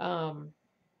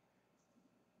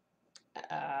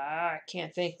 I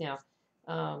can't think now.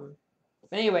 But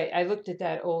anyway, I looked at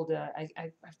that old.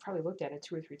 I've probably looked at it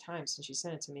 2 or 3 times since you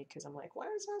sent it to me because I'm like, why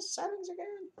is those settings again?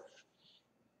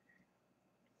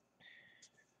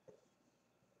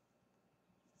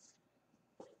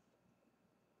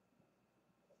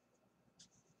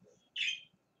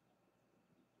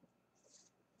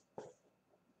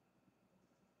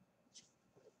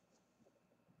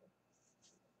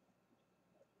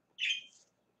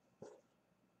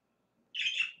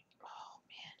 Oh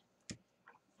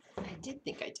man, I did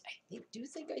think I do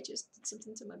think I just did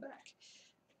something to my back.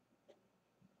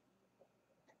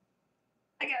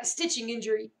 I got a stitching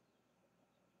injury.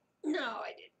 No,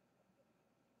 I did.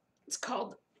 It's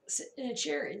called sitting in a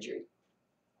chair injury.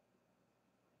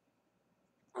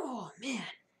 Oh man.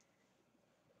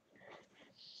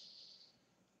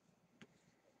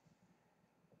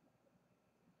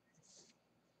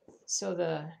 So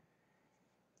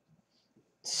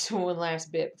one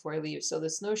last bit before I leave. So the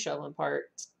snow shoveling part,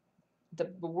 the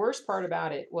worst part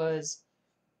about it was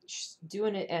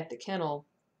doing it at the kennel.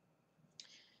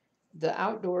 The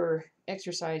outdoor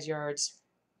exercise yards,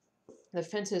 the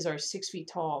fences are 6 feet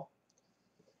tall.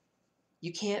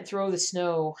 You can't throw the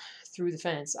snow through the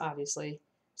fence, obviously,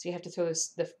 so you have to throw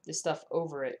the stuff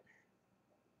over it,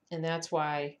 and that's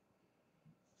why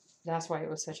it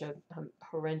was such a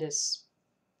horrendous,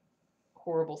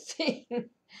 horrible thing.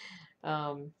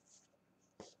 I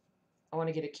want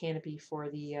to get a canopy for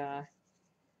the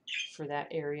for that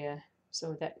area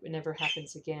so that it never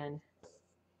happens again.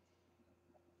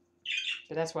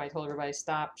 But that's why I told everybody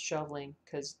stop shoveling,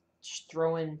 because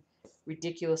throwing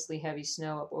ridiculously heavy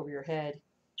snow up over your head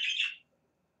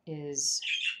is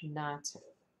not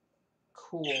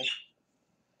cool.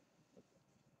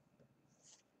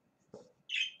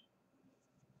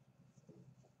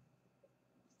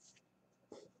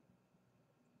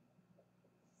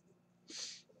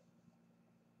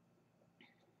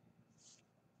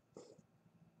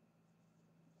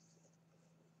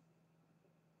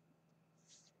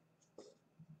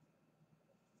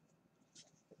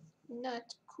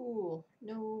 Not cool.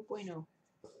 No bueno.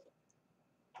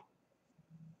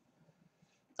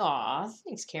 Aw,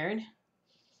 thanks, Karen.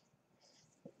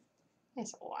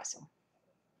 That's awesome.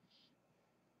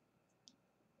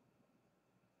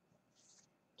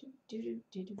 Karen,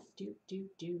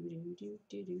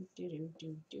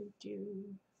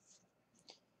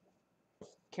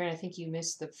 I think you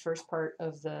missed the first part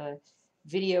of the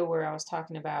video where I was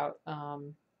talking about. I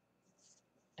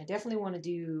definitely want to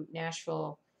do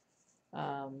Nashville,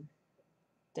 the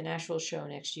Nashville show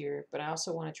next year, but I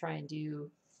also want to try and do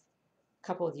a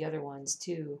couple of the other ones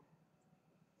too,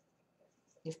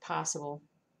 if possible.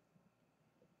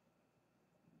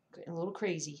 Getting a little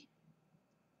crazy.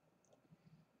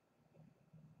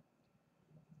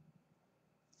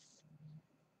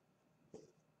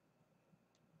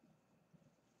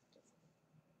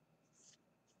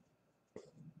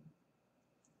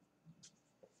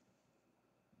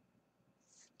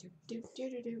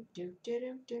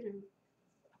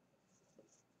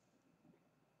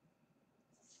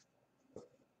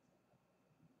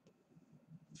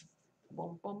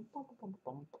 Bum, bum, bum, bum,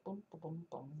 bum, bum, bum,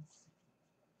 bum.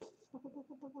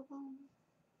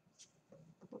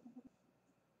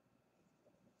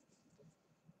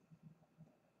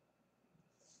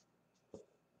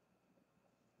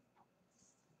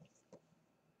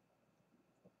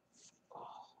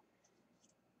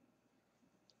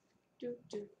 Do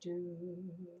do do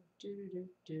do do do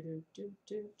do do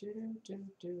do do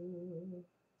do.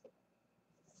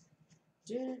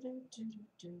 Do do do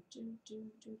do do do do do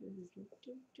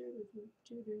do do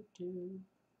do do do.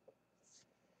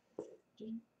 Do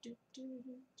do do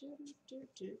do do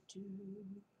do do.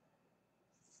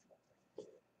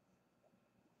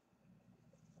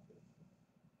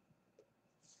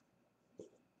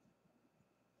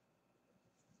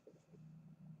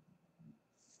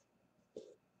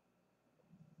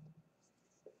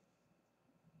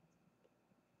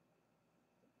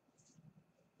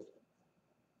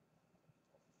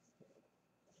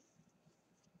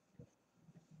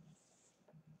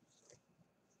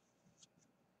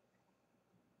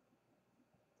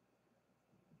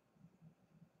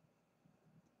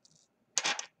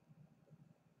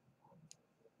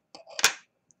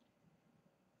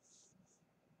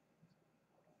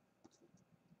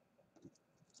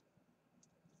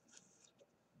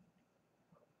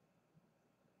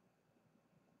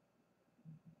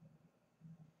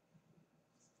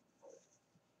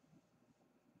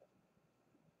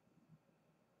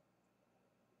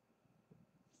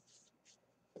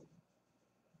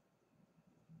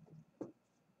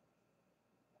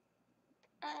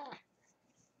 Ah.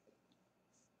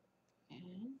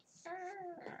 And ah.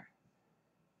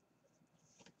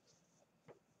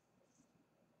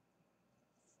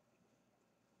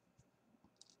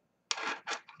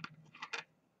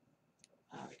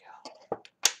 There we go.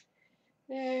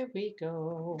 There we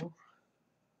go.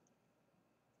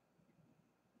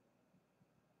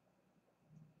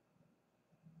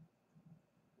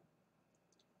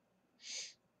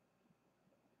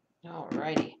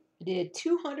 Alrighty. I did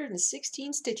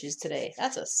 216 stitches today.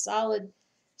 That's a solid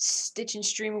stitch and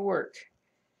stream of work.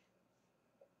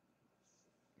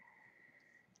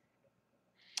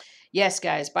 Yes,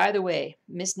 guys, by the way,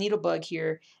 Miss Needlebug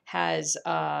here has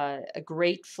a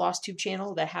great floss tube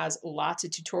channel that has lots of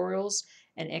tutorials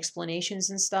and explanations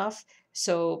and stuff.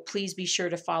 So please be sure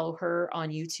to follow her on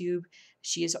YouTube.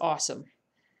 She is awesome.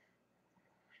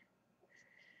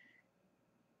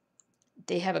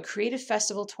 They have a creative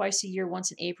festival twice a year, once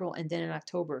in April and then in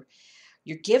October.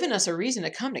 You're giving us a reason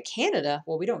to come to Canada.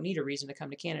 Well, we don't need a reason to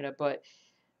come to Canada, but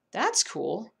that's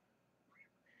cool.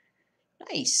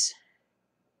 Nice.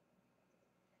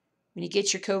 When you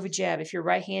get your COVID jab, if you're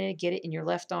right-handed, get it in your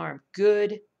left arm.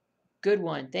 Good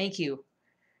one. Thank you.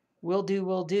 Will do,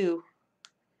 will do.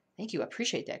 Thank you. I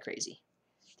appreciate that, Crazy.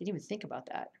 Didn't even think about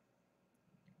that.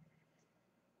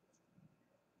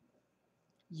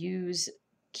 Use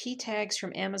key tags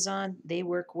from Amazon. They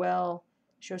work well.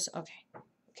 Show some, okay.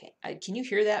 Okay. Can you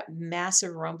hear that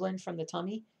massive rumbling from the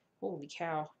tummy? Holy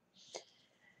cow.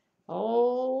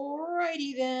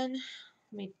 Alrighty then.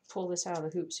 Let me pull this out of the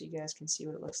hoop so you guys can see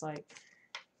what it looks like.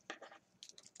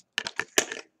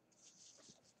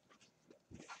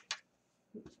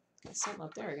 Got something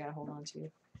up there I gotta hold on to.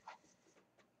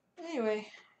 Anyway.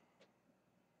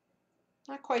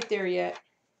 Not quite there yet.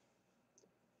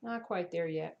 Not quite there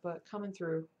yet, but coming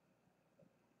through.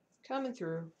 Coming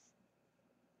through.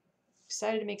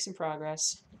 Excited to make some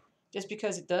progress. Just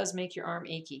because it does make your arm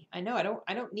achy. I know I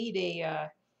don't need a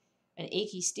an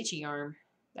achy stitchy arm.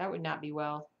 That would not be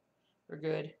well or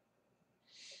good.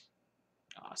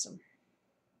 Awesome.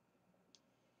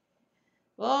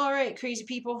 Well, all right, crazy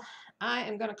people. I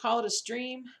am going to call it a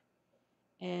stream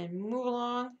and move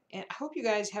along. And I hope you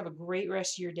guys have a great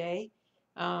rest of your day.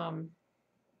 Paracetamol.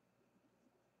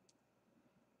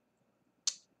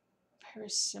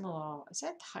 Is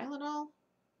that Tylenol?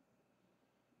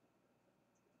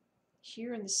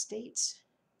 here in the States.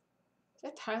 Is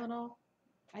that Tylenol?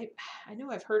 I know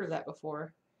I've heard of that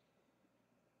before.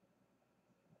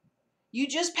 You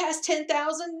just passed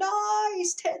 10,000.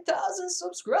 Nice! 10,000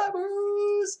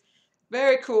 subscribers.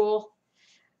 Very cool.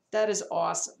 That is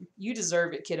awesome. You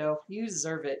deserve it, kiddo. You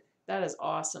deserve it. That is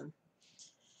awesome.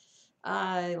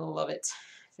 I love it.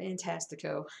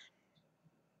 Fantastico.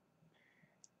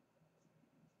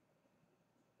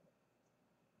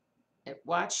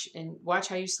 Watch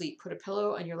how you sleep. Put a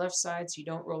pillow on your left side so you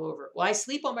don't roll over. Well, I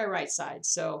sleep on my right side,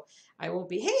 so I won't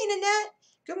be. Hey, Nanette.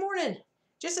 Good morning.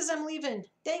 Just as I'm leaving.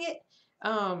 Dang it.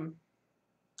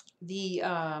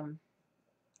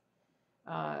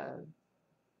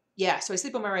 Yeah. So I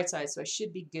sleep on my right side, so I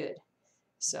should be good.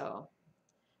 So,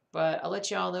 but I'll let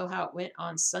y'all know how it went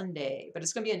on Sunday. But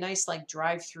it's gonna be a nice like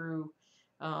drive-through.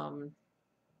 Gonna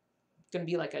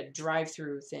be like a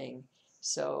drive-through thing.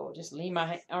 So just lean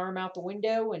my arm out the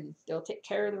window and they'll take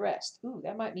care of the rest. Ooh,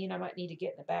 that might mean I might need to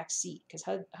get in the back seat because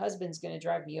husband's going to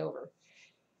drive me over.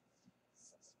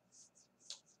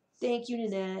 Thank you,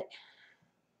 Nanette.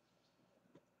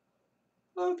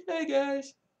 Okay,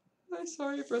 guys. I'm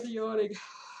sorry for the yawning.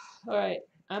 All right.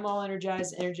 I'm all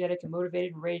energized, energetic, and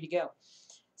motivated and ready to go.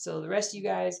 So the rest of you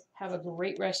guys have a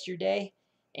great rest of your day.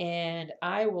 And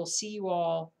I will see you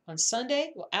all on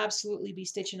Sunday. We'll absolutely be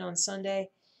stitching on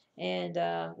Sunday. And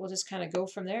we'll just kind of go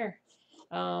from there.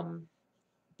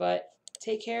 But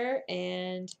take care,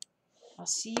 and I'll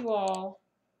see you all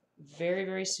very,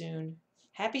 very soon.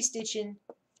 Happy stitching.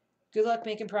 Good luck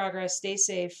making progress. Stay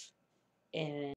safe. And